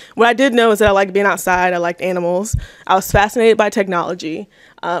life, what I did know is that I liked being outside, I liked animals, I was fascinated by technology,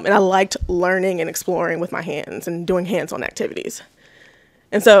 and I liked learning and exploring with my hands and doing hands-on activities.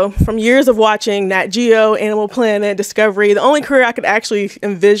 And so from years of watching Nat Geo, Animal Planet, Discovery, the only career I could actually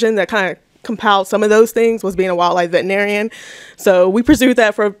envision that kind of compiled some of those things was being a wildlife veterinarian. So we pursued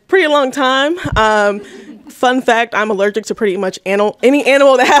that for a pretty long time. Fun fact, I'm allergic to pretty much any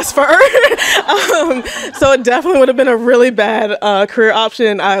animal that has fur. So it definitely would have been a really bad career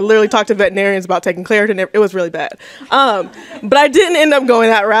option. I literally talked to veterinarians about taking Claritin. It was really bad. But I didn't end up going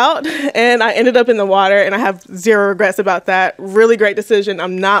that route, and I ended up in the water, and I have zero regrets about that. Really great decision.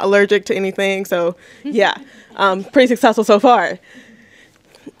 I'm not allergic to anything, so yeah, pretty successful so far.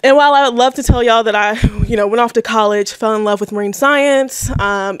 And while I would love to tell y'all that I, went off to college, fell in love with marine science,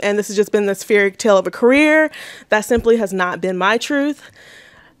 and this has just been this fairy tale of a career, that simply has not been my truth.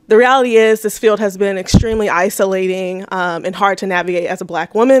 The reality is this field has been extremely isolating and hard to navigate as a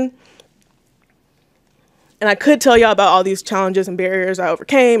black woman. And I could tell y'all about all these challenges and barriers I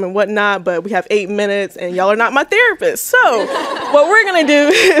overcame and whatnot, but we have 8 minutes and y'all are not my therapist. So what we're gonna do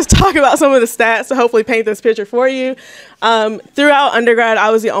is talk about some of the stats to hopefully paint this picture for you. Throughout undergrad, I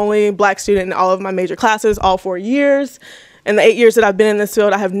was the only Black student in all of my major classes, all 4 years. In the 8 years that I've been in this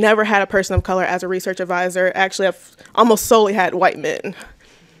field, I have never had a person of color as a research advisor. Actually, I've almost solely had white men.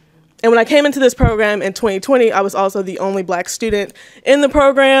 And when I came into this program in 2020, I was also the only Black student in the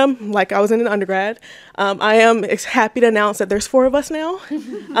program, like I was in an undergrad. I am happy to announce that there's 4 of us now.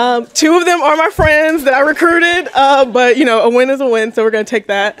 2 of them are my friends that I recruited, but you know, a win is a win, so we're gonna take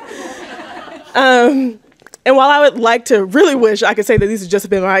that. And while I would like to really wish I could say that these have just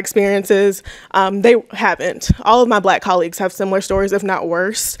been my experiences, they haven't. All of my Black colleagues have similar stories, if not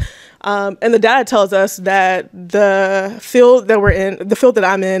worse. And the data tells us that the field that we're in, the field that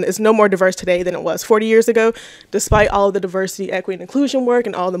I'm in, is no more diverse today than it was 40 years ago, despite all of the diversity, equity, and inclusion work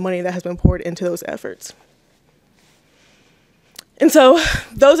and all the money that has been poured into those efforts. And so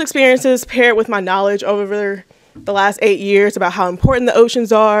those experiences paired with my knowledge over the last 8 years about how important the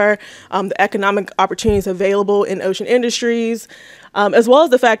oceans are, the economic opportunities available in ocean industries, as well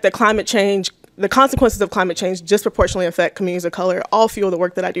as the fact that climate change, the consequences of climate change disproportionately affect communities of color, all fuel the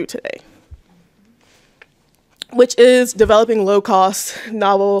work that I do today, which is developing low-cost,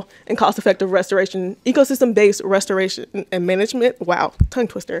 novel, and cost-effective restoration, ecosystem-based restoration and management, wow, tongue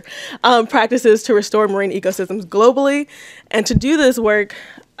twister, practices to restore marine ecosystems globally. And to do this work,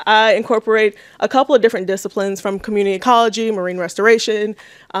 I incorporate a couple of different disciplines from community ecology, marine restoration,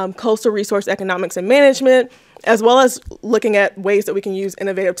 coastal resource economics and management, as well as looking at ways that we can use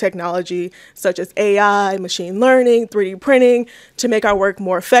innovative technology such as AI, machine learning, 3D printing to make our work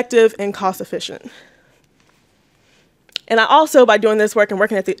more effective and cost efficient. And I also, by doing this work and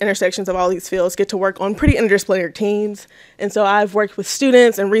working at the intersections of all these fields, get to work on pretty interdisciplinary teams. And so I've worked with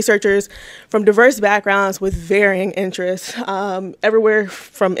students and researchers from diverse backgrounds with varying interests, everywhere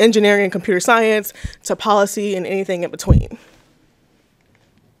from engineering and computer science to policy and anything in between.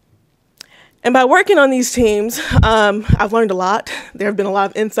 And by working on these teams, I've learned a lot. There have been a lot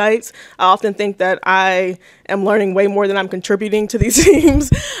of insights. I often think that I am learning way more than I'm contributing to these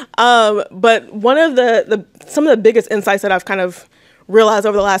teams. But one of some of the biggest insights that I've kind of realized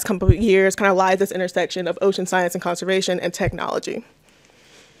over the last couple of years kind of lies this intersection of ocean science and conservation and technology.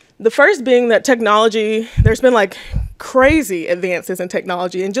 The first being that technology, there's been like crazy advances in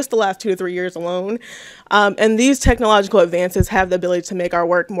technology in just the last 2 to 3 years alone. And these technological advances have the ability to make our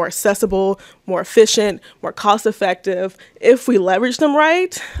work more accessible, more efficient, more cost effective if we leverage them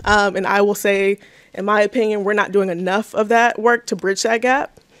right. And I will say, in my opinion, we're not doing enough of that work to bridge that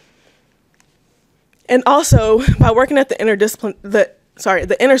gap. And also, by working at the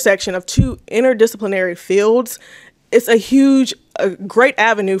intersection of 2 interdisciplinary fields, it's a great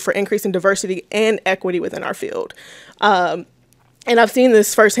avenue for increasing diversity and equity within our field. And I've seen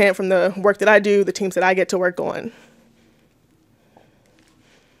this firsthand from the work that I do, the teams that I get to work on.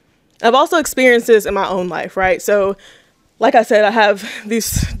 I've also experienced this in my own life, right? So, like I said, I have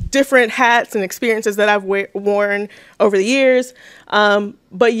these different hats and experiences that I've worn over the years,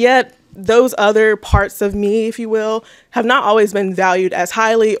 but yet those other parts of me, if you will, have not always been valued as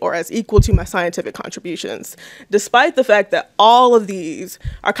highly or as equal to my scientific contributions, despite the fact that all of these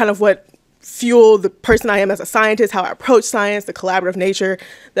are kind of what fuel the person I am as a scientist, how I approach science, the collaborative nature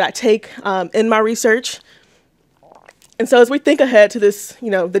that I take in my research. And so as we think ahead to this,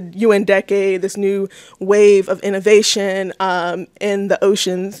 the UN decade, this new wave of innovation in the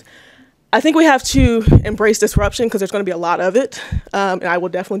oceans, I think we have to embrace disruption because there's going to be a lot of it. And I will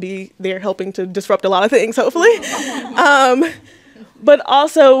definitely be there helping to disrupt a lot of things, hopefully. But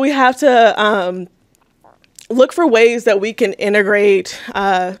also we have to look for ways that we can integrate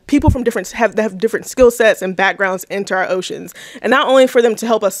people from that have different skill sets and backgrounds into our oceans. And not only for them to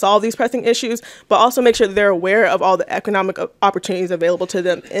help us solve these pressing issues, but also make sure that they're aware of all the economic opportunities available to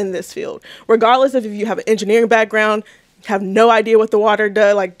them in this field. Regardless of if you have an engineering background, have no idea what the water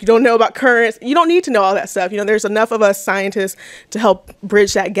does, like you don't know about currents, you don't need to know all that stuff. There's enough of us scientists to help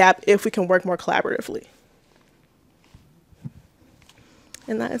bridge that gap if we can work more collaboratively.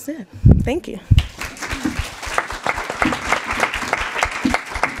 And that is it. Thank you.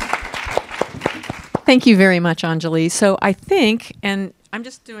 Thank you very much, Anjali. So I think, and I'm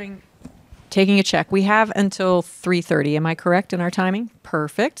just taking a check. We have until 3:30. Am I correct in our timing?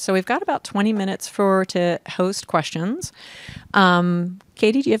 Perfect. So we've got about 20 minutes to host questions.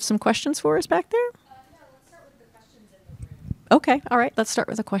 Katie, do you have some questions for us back there? No, let's start with the questions in the room. Okay. All right. Let's start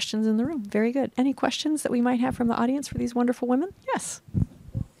with the questions in the room. Very good. Any questions that we might have from the audience for these wonderful women? Yes. A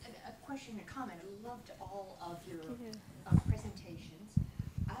question, a comment. I loved all of your presentations.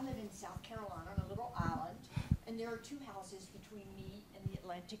 I live in South Carolina on a little island. there are two houses between me and the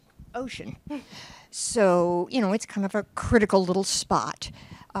Atlantic Ocean. So, you know, it's kind of a critical little spot.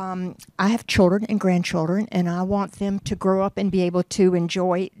 I have children and grandchildren, and I want them to grow up and be able to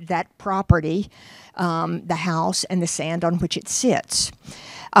enjoy that property, the house and the sand on which it sits.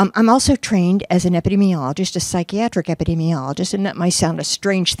 I'm also trained as an epidemiologist, a psychiatric epidemiologist, and that might sound a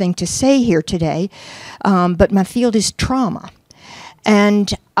strange thing to say here today, but my field is trauma.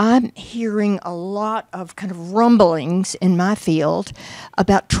 And I'm hearing a lot of kind of rumblings in my field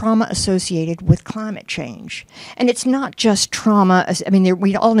about trauma associated with climate change. And it's not just trauma. I mean,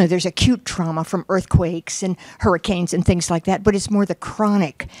 we all know there's acute trauma from earthquakes and hurricanes and things like that, but it's more the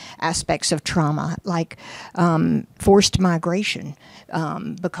chronic aspects of trauma, like forced migration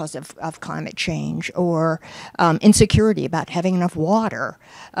because of climate change, or insecurity about having enough water,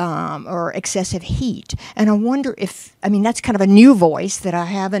 or excessive heat. And I wonder if, I mean, that's kind of a new voice that I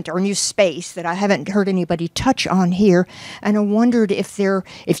haven't, or new space that I haven't heard anybody touch on here. And I wondered if you're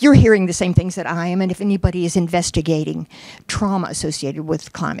hearing the same things that I am, and if anybody is investigating trauma associated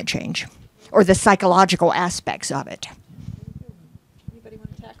with climate change, or the psychological aspects of it. Anybody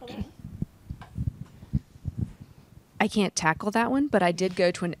want to tackle that? I can't tackle that one, but I did go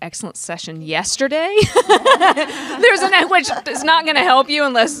to an excellent session yesterday. There's an which is not going to help you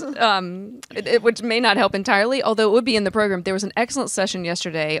unless, which may not help entirely, although it would be in the program. There was an excellent session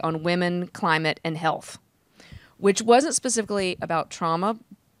yesterday on women, climate, and health, which wasn't specifically about trauma,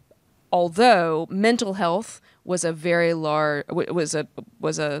 although mental health was a very large, was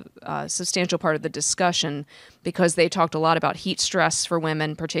a substantial part of the discussion, because they talked a lot about heat stress for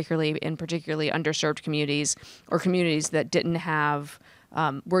women, particularly in underserved communities, or communities that didn't have,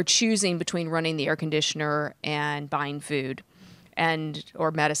 were choosing between running the air conditioner and buying food, or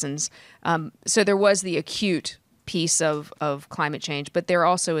medicines. So there was the acute piece of climate change, but there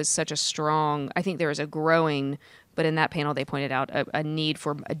also is such a strong, I think there is a growing, but in that panel they pointed out a need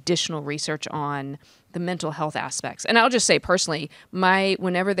for additional research on the mental health aspects. And I'll just say personally,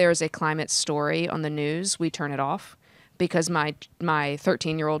 whenever there's a climate story on the news, we turn it off, because my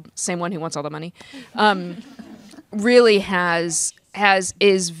 13-year-old, same one who wants all the money, really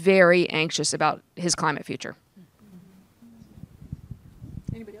is very anxious about his climate future.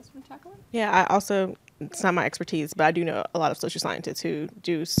 Anybody else want to tackle it? Yeah, I also, it's not my expertise, but I do know a lot of social scientists who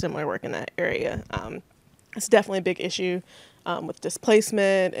do similar work in that area. It's definitely a big issue with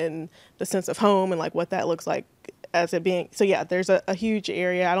displacement and the sense of home, and like what that looks like as it being. So yeah, there's a huge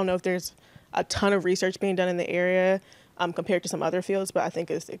area. I don't know if there's a ton of research being done in the area compared to some other fields, but I think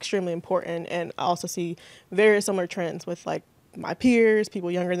it's extremely important. And I also see very similar trends with like my peers,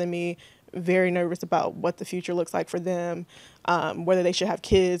 people younger than me, very nervous about what the future looks like for them, whether they should have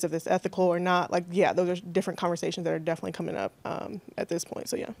kids, if it's ethical or not. Like, yeah, those are different conversations that are definitely coming up at this point.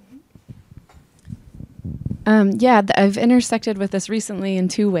 So yeah. I've intersected with this recently in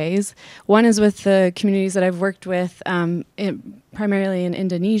two ways. One is with the communities that I've worked with, primarily in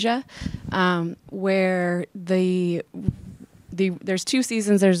Indonesia, where there's two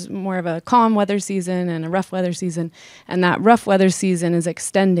seasons. There's more of a calm weather season and a rough weather season, and that rough weather season is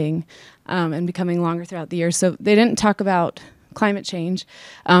extending and becoming longer throughout the year. So they didn't talk about climate change,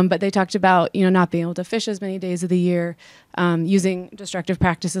 but they talked about, not being able to fish as many days of the year, using destructive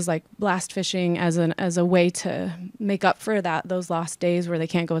practices like blast fishing as a way to make up for those lost days where they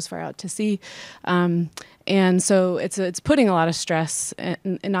can't go as far out to sea. And so it's putting a lot of stress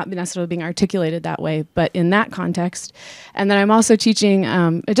and not necessarily being articulated that way, but in that context. And then I'm also teaching,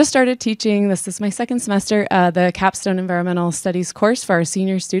 I just started teaching, this is my second semester, the Capstone Environmental Studies course for our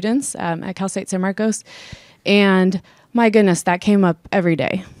senior students at Cal State San Marcos. And my goodness, that came up every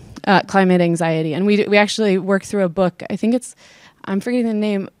day, climate anxiety. And we actually worked through a book, I'm forgetting the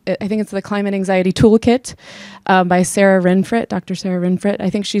name, I think it's the Climate Anxiety Toolkit by Sarah Renfret, Dr. Sarah Renfret. I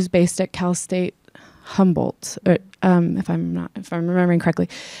think she's based at Cal State Humboldt, or, if I'm remembering correctly.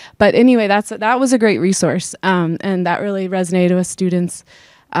 But anyway, that was a great resource, and that really resonated with students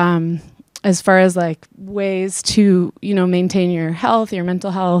as far as like ways to, maintain your health, your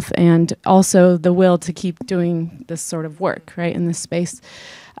mental health, and also the will to keep doing this sort of work, right, in this space.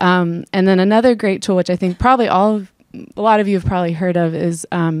 And then another great tool, which I think probably a lot of you have probably heard of, is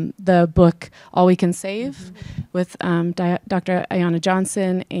the book All We Can Save with Dr. Ayanna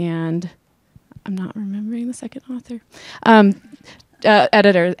Johnson and I'm not remembering the second author.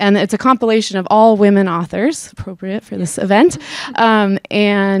 Editor, and it's a compilation of all women authors, appropriate for this event,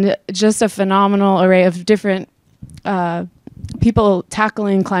 and just a phenomenal array of different people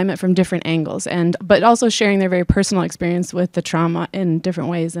tackling climate from different angles, but also sharing their very personal experience with the trauma in different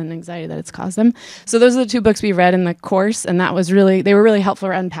ways and anxiety that it's caused them. So those are the two books we read in the course, and they were really helpful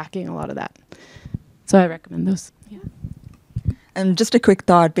for unpacking a lot of that. So I recommend those. Yeah. And just a quick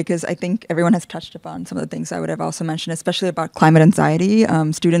thought, because I think everyone has touched upon some of the things I would have also mentioned, especially about climate anxiety.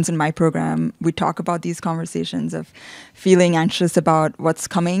 Students in my program, we talk about these conversations of feeling anxious about what's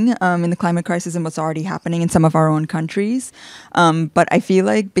coming in the climate crisis and what's already happening in some of our own countries. But I feel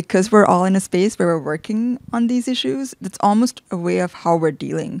like because we're all in a space where we're working on these issues, it's almost a way of how we're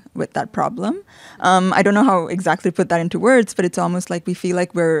dealing with that problem. I don't know how exactly to put that into words, but it's almost like we feel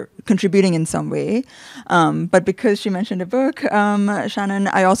like we're contributing in some way. But because she mentioned a book, Shannon,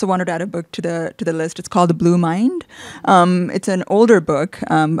 I also wanted to add a book to the list. It's called The Blue Mind. It's an older book,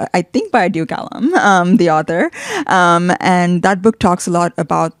 I think by Duke alum, the author. And that book talks a lot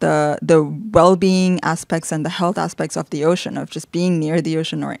about the well-being aspects and the health aspects of the ocean, of just being near the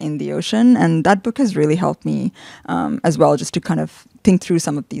ocean or in the ocean. And that book has really helped me as well, just to kind of think through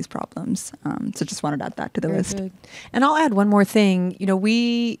some of these problems. So just wanted to add that to the list. Good. And I'll add one more thing. You know,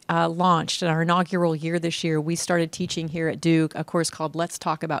 we launched in our inaugural year this year, we started teaching here at Duke a course called Let's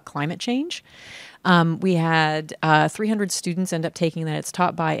Talk About Climate Change. We had 300 students end up taking that. It's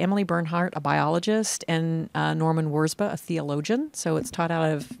taught by Emily Bernhardt, a biologist, and Norman Wurzba, a theologian. So it's taught out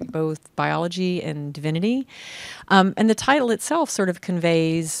of both biology and divinity. And the title itself sort of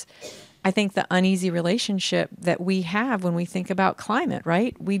conveys, I think, the uneasy relationship that we have when we think about climate,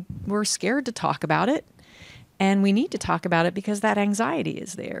 right? We're scared to talk about it, and we need to talk about it because that anxiety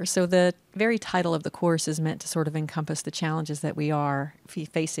is there. So the very title of the course is meant to sort of encompass the challenges that we are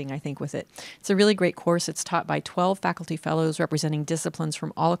facing, I think, with it. It's a really great course. It's taught by 12 faculty fellows representing disciplines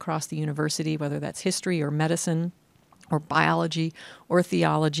from all across the university, whether that's history or medicine or biology or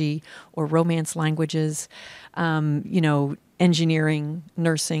theology or Romance languages, engineering,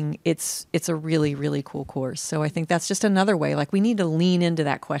 nursing. It's a really, really cool course. So I think that's just another way. Like, we need to lean into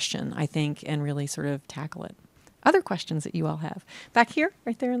that question, I think, and really sort of tackle it. Other questions that you all have? Back here,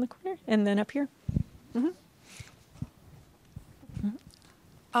 right there in the corner, and then up here.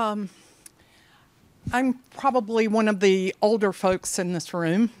 I'm probably one of the older folks in this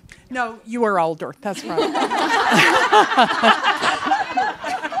room. No, you are older. That's right.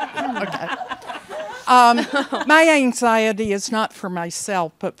 Okay. My anxiety is not for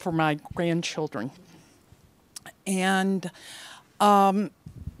myself, but for my grandchildren. And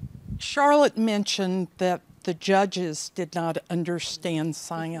Charlotte mentioned that the judges did not understand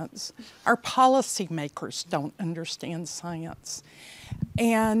science. Our policymakers don't understand science.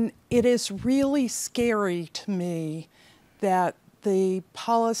 And it is really scary to me that the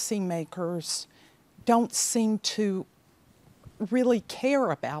policymakers don't seem to really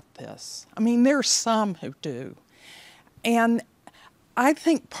care about this. I mean, there's some who do. And I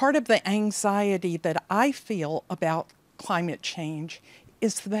think part of the anxiety that I feel about climate change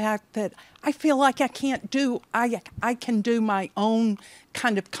is the fact that I feel like I can do my own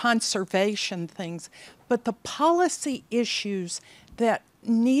kind of conservation things, but the policy issues that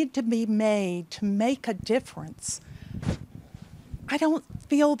need to be made to make a difference, I don't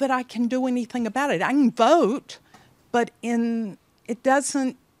feel that I can do anything about it. I can vote, but it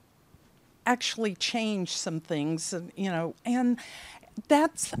doesn't actually change some things, and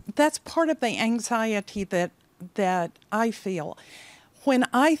that's part of the anxiety that I feel. When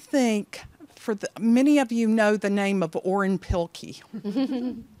I think, many of you know the name of Orrin Pilkey.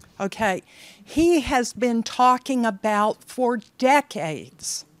 Okay, he has been talking about for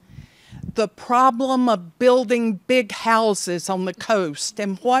decades the problem of building big houses on the coast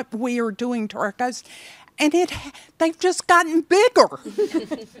and what we are doing to our coast, and they've just gotten bigger.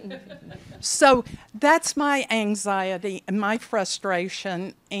 So that's my anxiety and my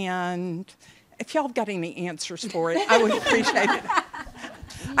frustration, and if y'all got any answers for it, I would appreciate it.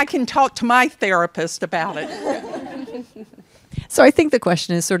 I can talk to my therapist about it. So I think the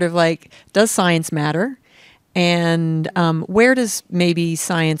question is sort of like, does science matter? And where does maybe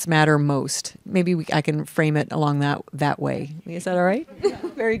science matter most? Maybe I can frame it along that way. Is that all right? Yeah.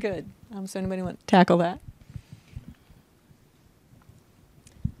 Very good. So anybody want to tackle that?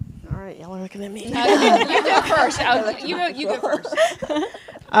 All right, y'all are looking at me. You go first. You go first.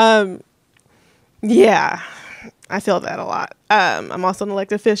 Yeah, I feel that a lot. I'm also an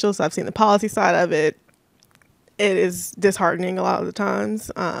elected official, so I've seen the policy side of it. It is disheartening a lot of the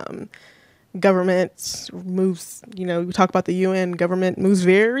times. Government moves, we talk about the UN, government moves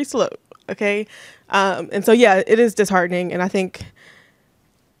very slow, okay? And so, yeah, it is disheartening. And I think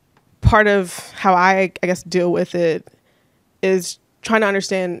part of how I guess, deal with it is trying to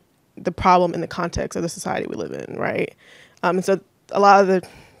understand the problem in the context of the society we live in, right? And so a lot of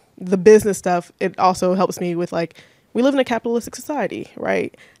the business stuff, it also helps me with, we live in a capitalistic society,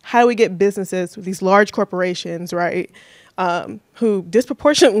 right? How do we get businesses with these large corporations, right, who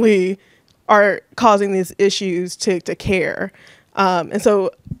disproportionately are causing these issues to care. And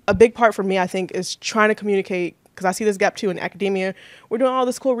so a big part for me, I think, is trying to communicate, because I see this gap too in academia. We're doing all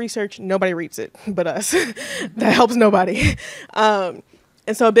this cool research, nobody reads it but us. That helps nobody. And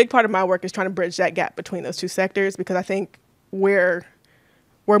so a big part of my work is trying to bridge that gap between those two sectors, because I think where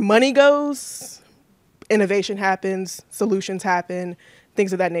money goes, innovation happens, solutions happen,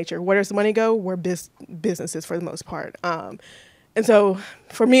 things of that nature. Where does the money go? Where businesses for the most part. And so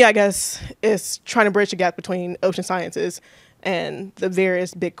for me, I guess, it's trying to bridge the gap between ocean sciences and the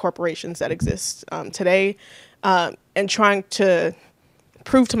various big corporations that exist today, and trying to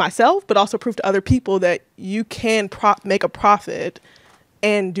prove to myself, but also prove to other people that you can make a profit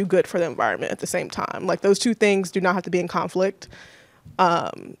and do good for the environment at the same time. Like, those two things do not have to be in conflict.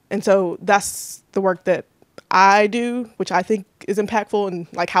 And so that's the work that I do, which I think is impactful in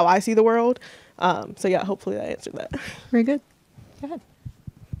like how I see the world. So yeah, hopefully I answered that. Very good. Go ahead.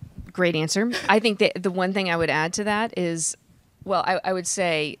 Great answer. I think that the one thing I would add to that is, well, I would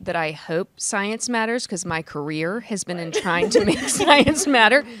say that I hope science matters, because my career has been in trying to make science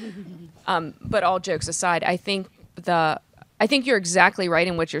matter. But all jokes aside, I think you're exactly right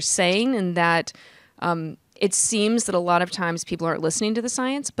in what you're saying, in that it seems that a lot of times people aren't listening to the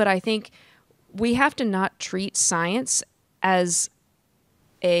science, but I think we have to not treat science as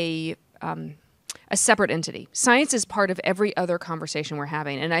a separate entity. Science is part of every other conversation we're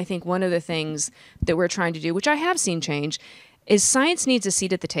having. And I think one of the things that we're trying to do, which I have seen change, is science needs a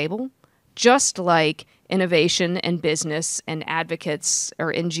seat at the table, just like innovation and business and advocates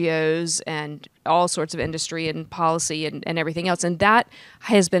or NGOs and all sorts of industry and policy and everything else. And that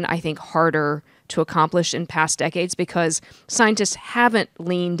has been, I think, harder to accomplish in past decades, because scientists haven't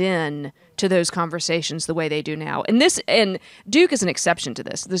leaned in to those conversations the way they do now. And Duke is an exception to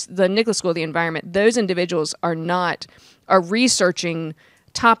this. The Nicholas School of the Environment, those individuals are researching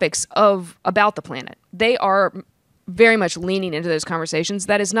topics about the planet. They are very much leaning into those conversations.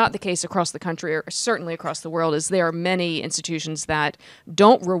 That is not the case across the country, or certainly across the world, as there are many institutions that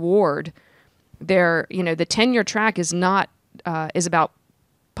don't reward the tenure track is about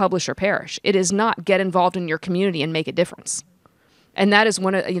publish or perish. It is not get involved in your community and make a difference. And that is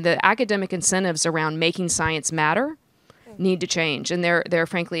one of the academic incentives around making science matter need to change. And there are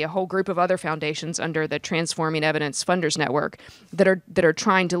frankly a whole group of other foundations under the Transforming Evidence Funders Network that are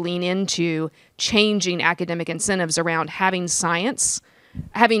trying to lean into changing academic incentives around having scientists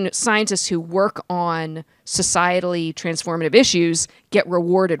who work on societally transformative issues get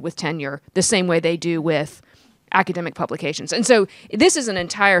rewarded with tenure the same way they do with academic publications. And so this is an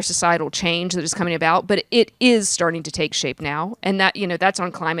entire societal change that is coming about, but it is starting to take shape now. And that, that's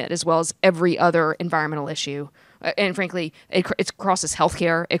on climate as well as every other environmental issue. And frankly, it crosses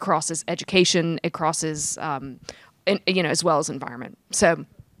healthcare, it crosses education, it crosses, as well as environment. So,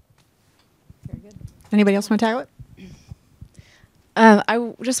 very good. Anybody else want to tackle it?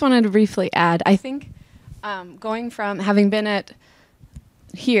 I just wanted to briefly add, I think going from having been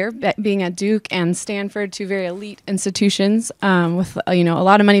being at Duke and Stanford, two very elite institutions with a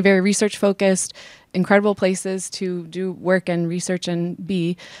lot of money, very research focused, incredible places to do work and research and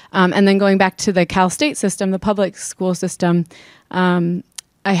be, and then going back to the Cal State system, the public school system, I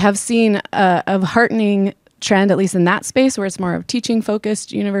have seen a heartening trend, at least in that space where it's more of teaching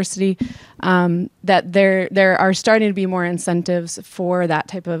focused university, that there are starting to be more incentives for that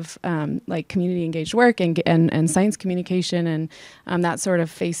type of like community engaged work and science communication and that sort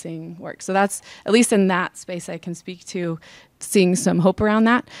of facing work. So that's, at least in that space, I can speak to seeing some hope around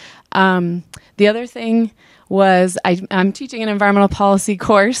that. The other thing was I'm teaching an environmental policy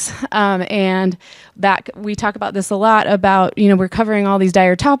course, and that we talk about this a lot about, we're covering all these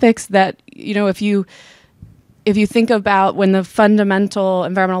dire topics that, if you think about when the fundamental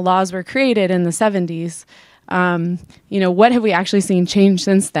environmental laws were created in the 70s, what have we actually seen change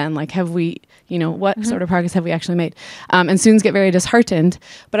since then? Like, have we, what sort of progress have we actually made? And students get very disheartened.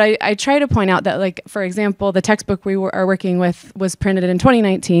 But I try to point out that, like, for example, the textbook we are working with was printed in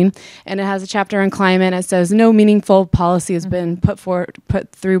 2019, and it has a chapter on climate. It says no meaningful policy has been put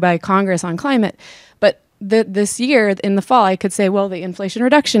through by Congress on climate. But this year, in the fall, I could say, well, the Inflation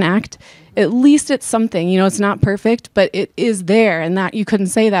Reduction Act, at least it's something. It's not perfect, but it is there, and that you couldn't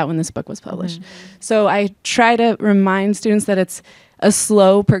say that when this book was published. So I try to remind students that it's a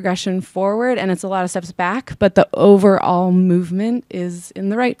slow progression forward, and it's a lot of steps back, but the overall movement is in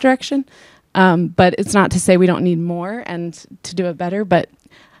the right direction. But it's not to say we don't need more and to do it better, but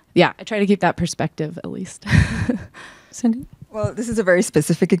yeah, I try to keep that perspective at least. Cindy? Well, this is a very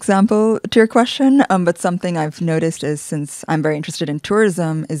specific example to your question, but something I've noticed is, since I'm very interested in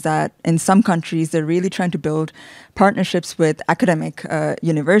tourism, is that in some countries they're really trying to build partnerships with academic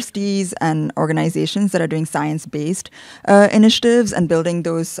universities and organizations that are doing science-based initiatives and building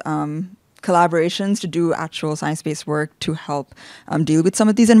those collaborations to do actual science-based work to help deal with some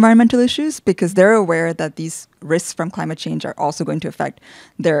of these environmental issues, because they're aware that these risks from climate change are also going to affect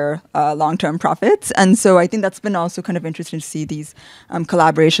their long-term profits. And so I think that's been also kind of interesting to see these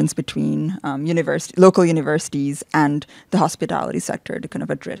collaborations between local universities and the hospitality sector to kind of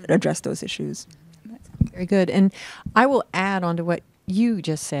address those issues. Very good. And I will add on to what you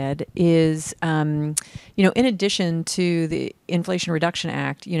just said is, in addition to the Inflation Reduction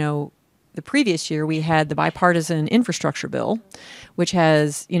Act, the previous year we had the bipartisan infrastructure bill, which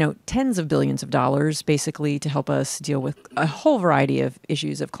has, tens of billions of dollars basically to help us deal with a whole variety of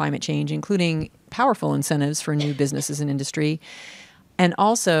issues of climate change, including powerful incentives for new businesses and industry. And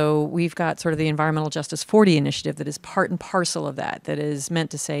also we've got sort of the Environmental Justice 40 initiative that is part and parcel of that is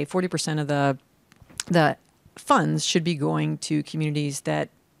meant to say 40% of the funds should be going to communities that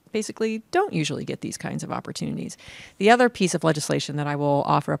basically don't usually get these kinds of opportunities. The other piece of legislation that I will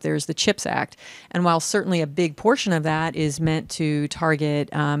offer up there is the CHIPS Act. And while certainly a big portion of that is meant to target,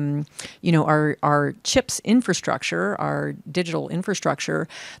 our CHIPS infrastructure, our digital infrastructure,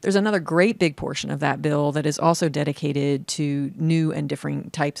 there's another great big portion of that bill that is also dedicated to new and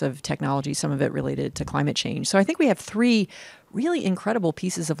different types of technology, some of it related to climate change. So I think we have three really incredible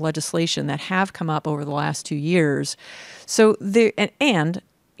pieces of legislation that have come up over the last 2 years. So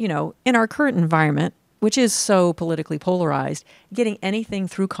in our current environment, which is so politically polarized, getting anything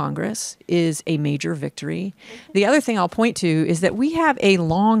through Congress is a major victory. The other thing I'll point to is that we have a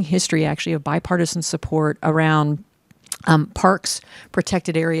long history, actually, of bipartisan support around parks,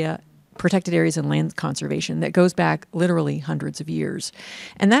 protected areas and land conservation that goes back literally hundreds of years.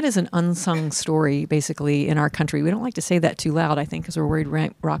 And that is an unsung story, basically, in our country. We don't like to say that too loud, I think, because we're worried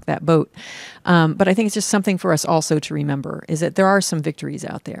we rock that boat. But I think it's just something for us also to remember, is that there are some victories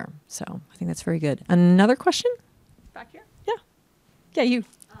out there. So I think that's very good. Another question? Back here? Yeah. Yeah, you.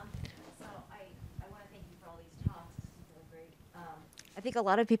 I think a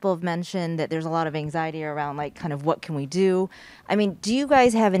lot of people have mentioned that there's a lot of anxiety around kind of what can we do. I mean, do you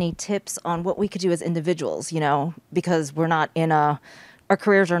guys have any tips on what we could do as individuals, because we're not our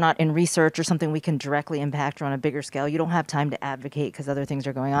careers are not in research or something we can directly impact or on a bigger scale. You don't have time to advocate because other things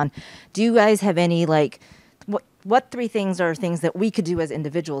are going on. Do you guys have any what three things are things that we could do as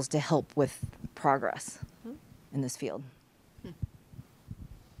individuals to help with progress in this field?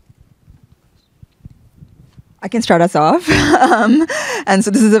 I can start us off. And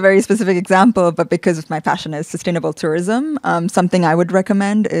so this is a very specific example, but because my passion is sustainable tourism, something I would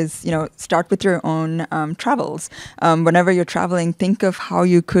recommend is, start with your own travels. Whenever you're traveling, think of how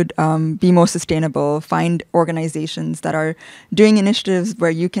you could be more sustainable, find organizations that are doing initiatives where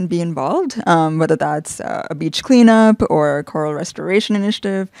you can be involved, whether that's a beach cleanup or a coral restoration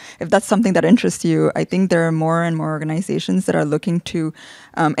initiative. If that's something that interests you, I think there are more and more organizations that are looking to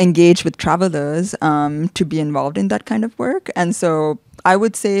engage with travelers to be involved in that kind of work. And so I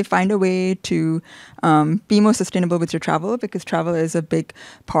would say find a way to be more sustainable with your travel, because travel is a big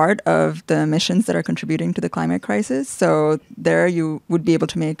part of the emissions that are contributing to the climate crisis. So there you would be able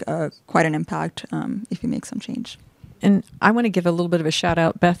to make quite an impact if you make some change. And I want to give a little bit of a shout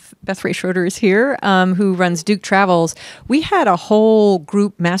out. Beth Ray Schroeder is here, who runs Duke Travels. We had a whole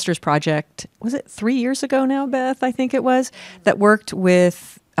group master's project, was it 3 years ago now, Beth, I think it was, that worked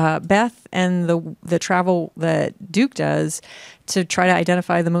with Beth and the travel that Duke does to try to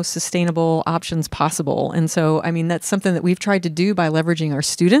identify the most sustainable options possible. And so, I mean, that's something that we've tried to do by leveraging our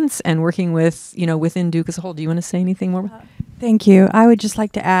students and working with, within Duke as a whole. Do you want to say anything more? Thank you. I would just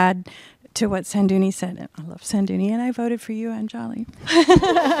like to add to what Sanduni said. I love Sanduni, and I voted for you, Anjali.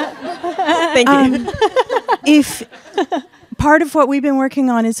 Thank you. If part of what we've been working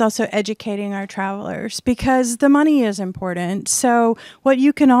on is also educating our travelers, because the money is important. So what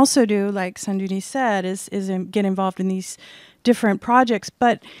you can also do, like Sanduni said, is get involved in these different projects.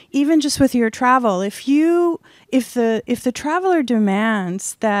 But even just with your travel, if the traveler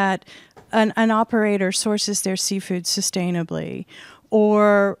demands that an operator sources their seafood sustainably,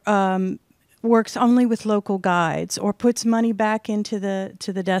 or works only with local guides, or puts money back into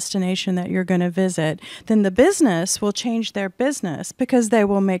the destination that you're going to visit, then the business will change their business because they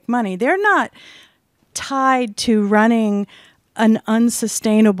will make money. They're not tied to running an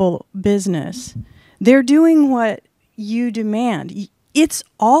unsustainable business. They're doing what you demand. It's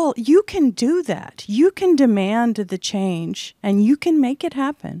all, you can do that. You can demand the change and you can make it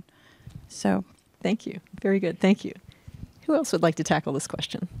happen. So thank you. Very good. Thank you. Who else would like to tackle this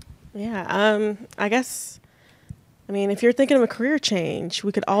question? Yeah, I guess, I mean, if you're thinking of a career change,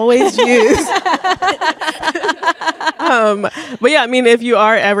 we could always use. But yeah, I mean, if you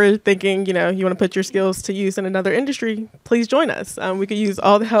are ever thinking, you want to put your skills to use in another industry, please join us. We could use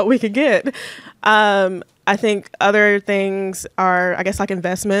all the help we could get. I think other things are, I guess, like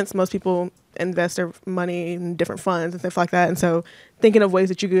investments. Most people invest their money in different funds and stuff like that. And so thinking of ways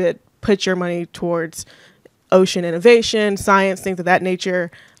that you could put your money towards ocean innovation, science, things of that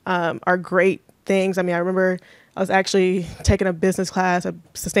nature are great things. I mean, I remember I was actually taking a business class, a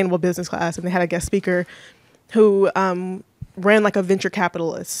sustainable business class, and they had a guest speaker who ran like a venture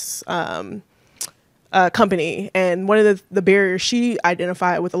capitalist company. And one of the barriers she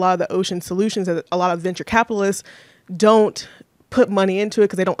identified with a lot of the ocean solutions that a lot of venture capitalists don't put money into it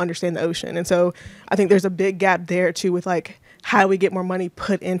because they don't understand the ocean. And so I think there's a big gap there too with like how do we get more money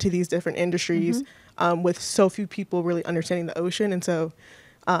put into these different industries with so few people really understanding the ocean. And so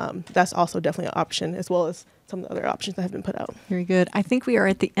that's also definitely an option, as well as some of the other options that have been put out. Very good. I think we are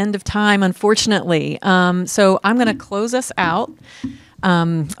at the end of time, unfortunately. So I'm going to close us out.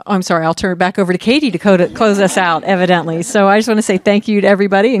 I'm sorry, I'll turn it back over to Katie to close us out, evidently. So I just want to say thank you to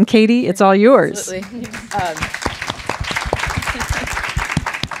everybody. And Katie, it's all yours. Absolutely.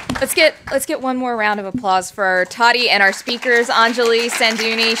 Let's get one more round of applause for Toddi and our speakers, Anjali,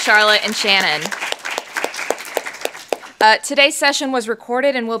 Sanduni, Charlotte, and Shannon. Today's session was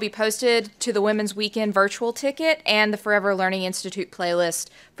recorded and will be posted to the Women's Weekend virtual ticket and the Forever Learning Institute playlist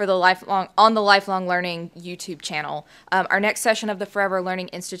for the Lifelong Learning YouTube channel. Our next session of the Forever Learning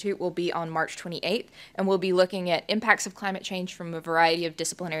Institute will be on March 28th, and we'll be looking at impacts of climate change from a variety of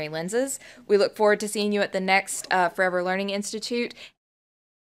disciplinary lenses. We look forward to seeing you at the next Forever Learning Institute.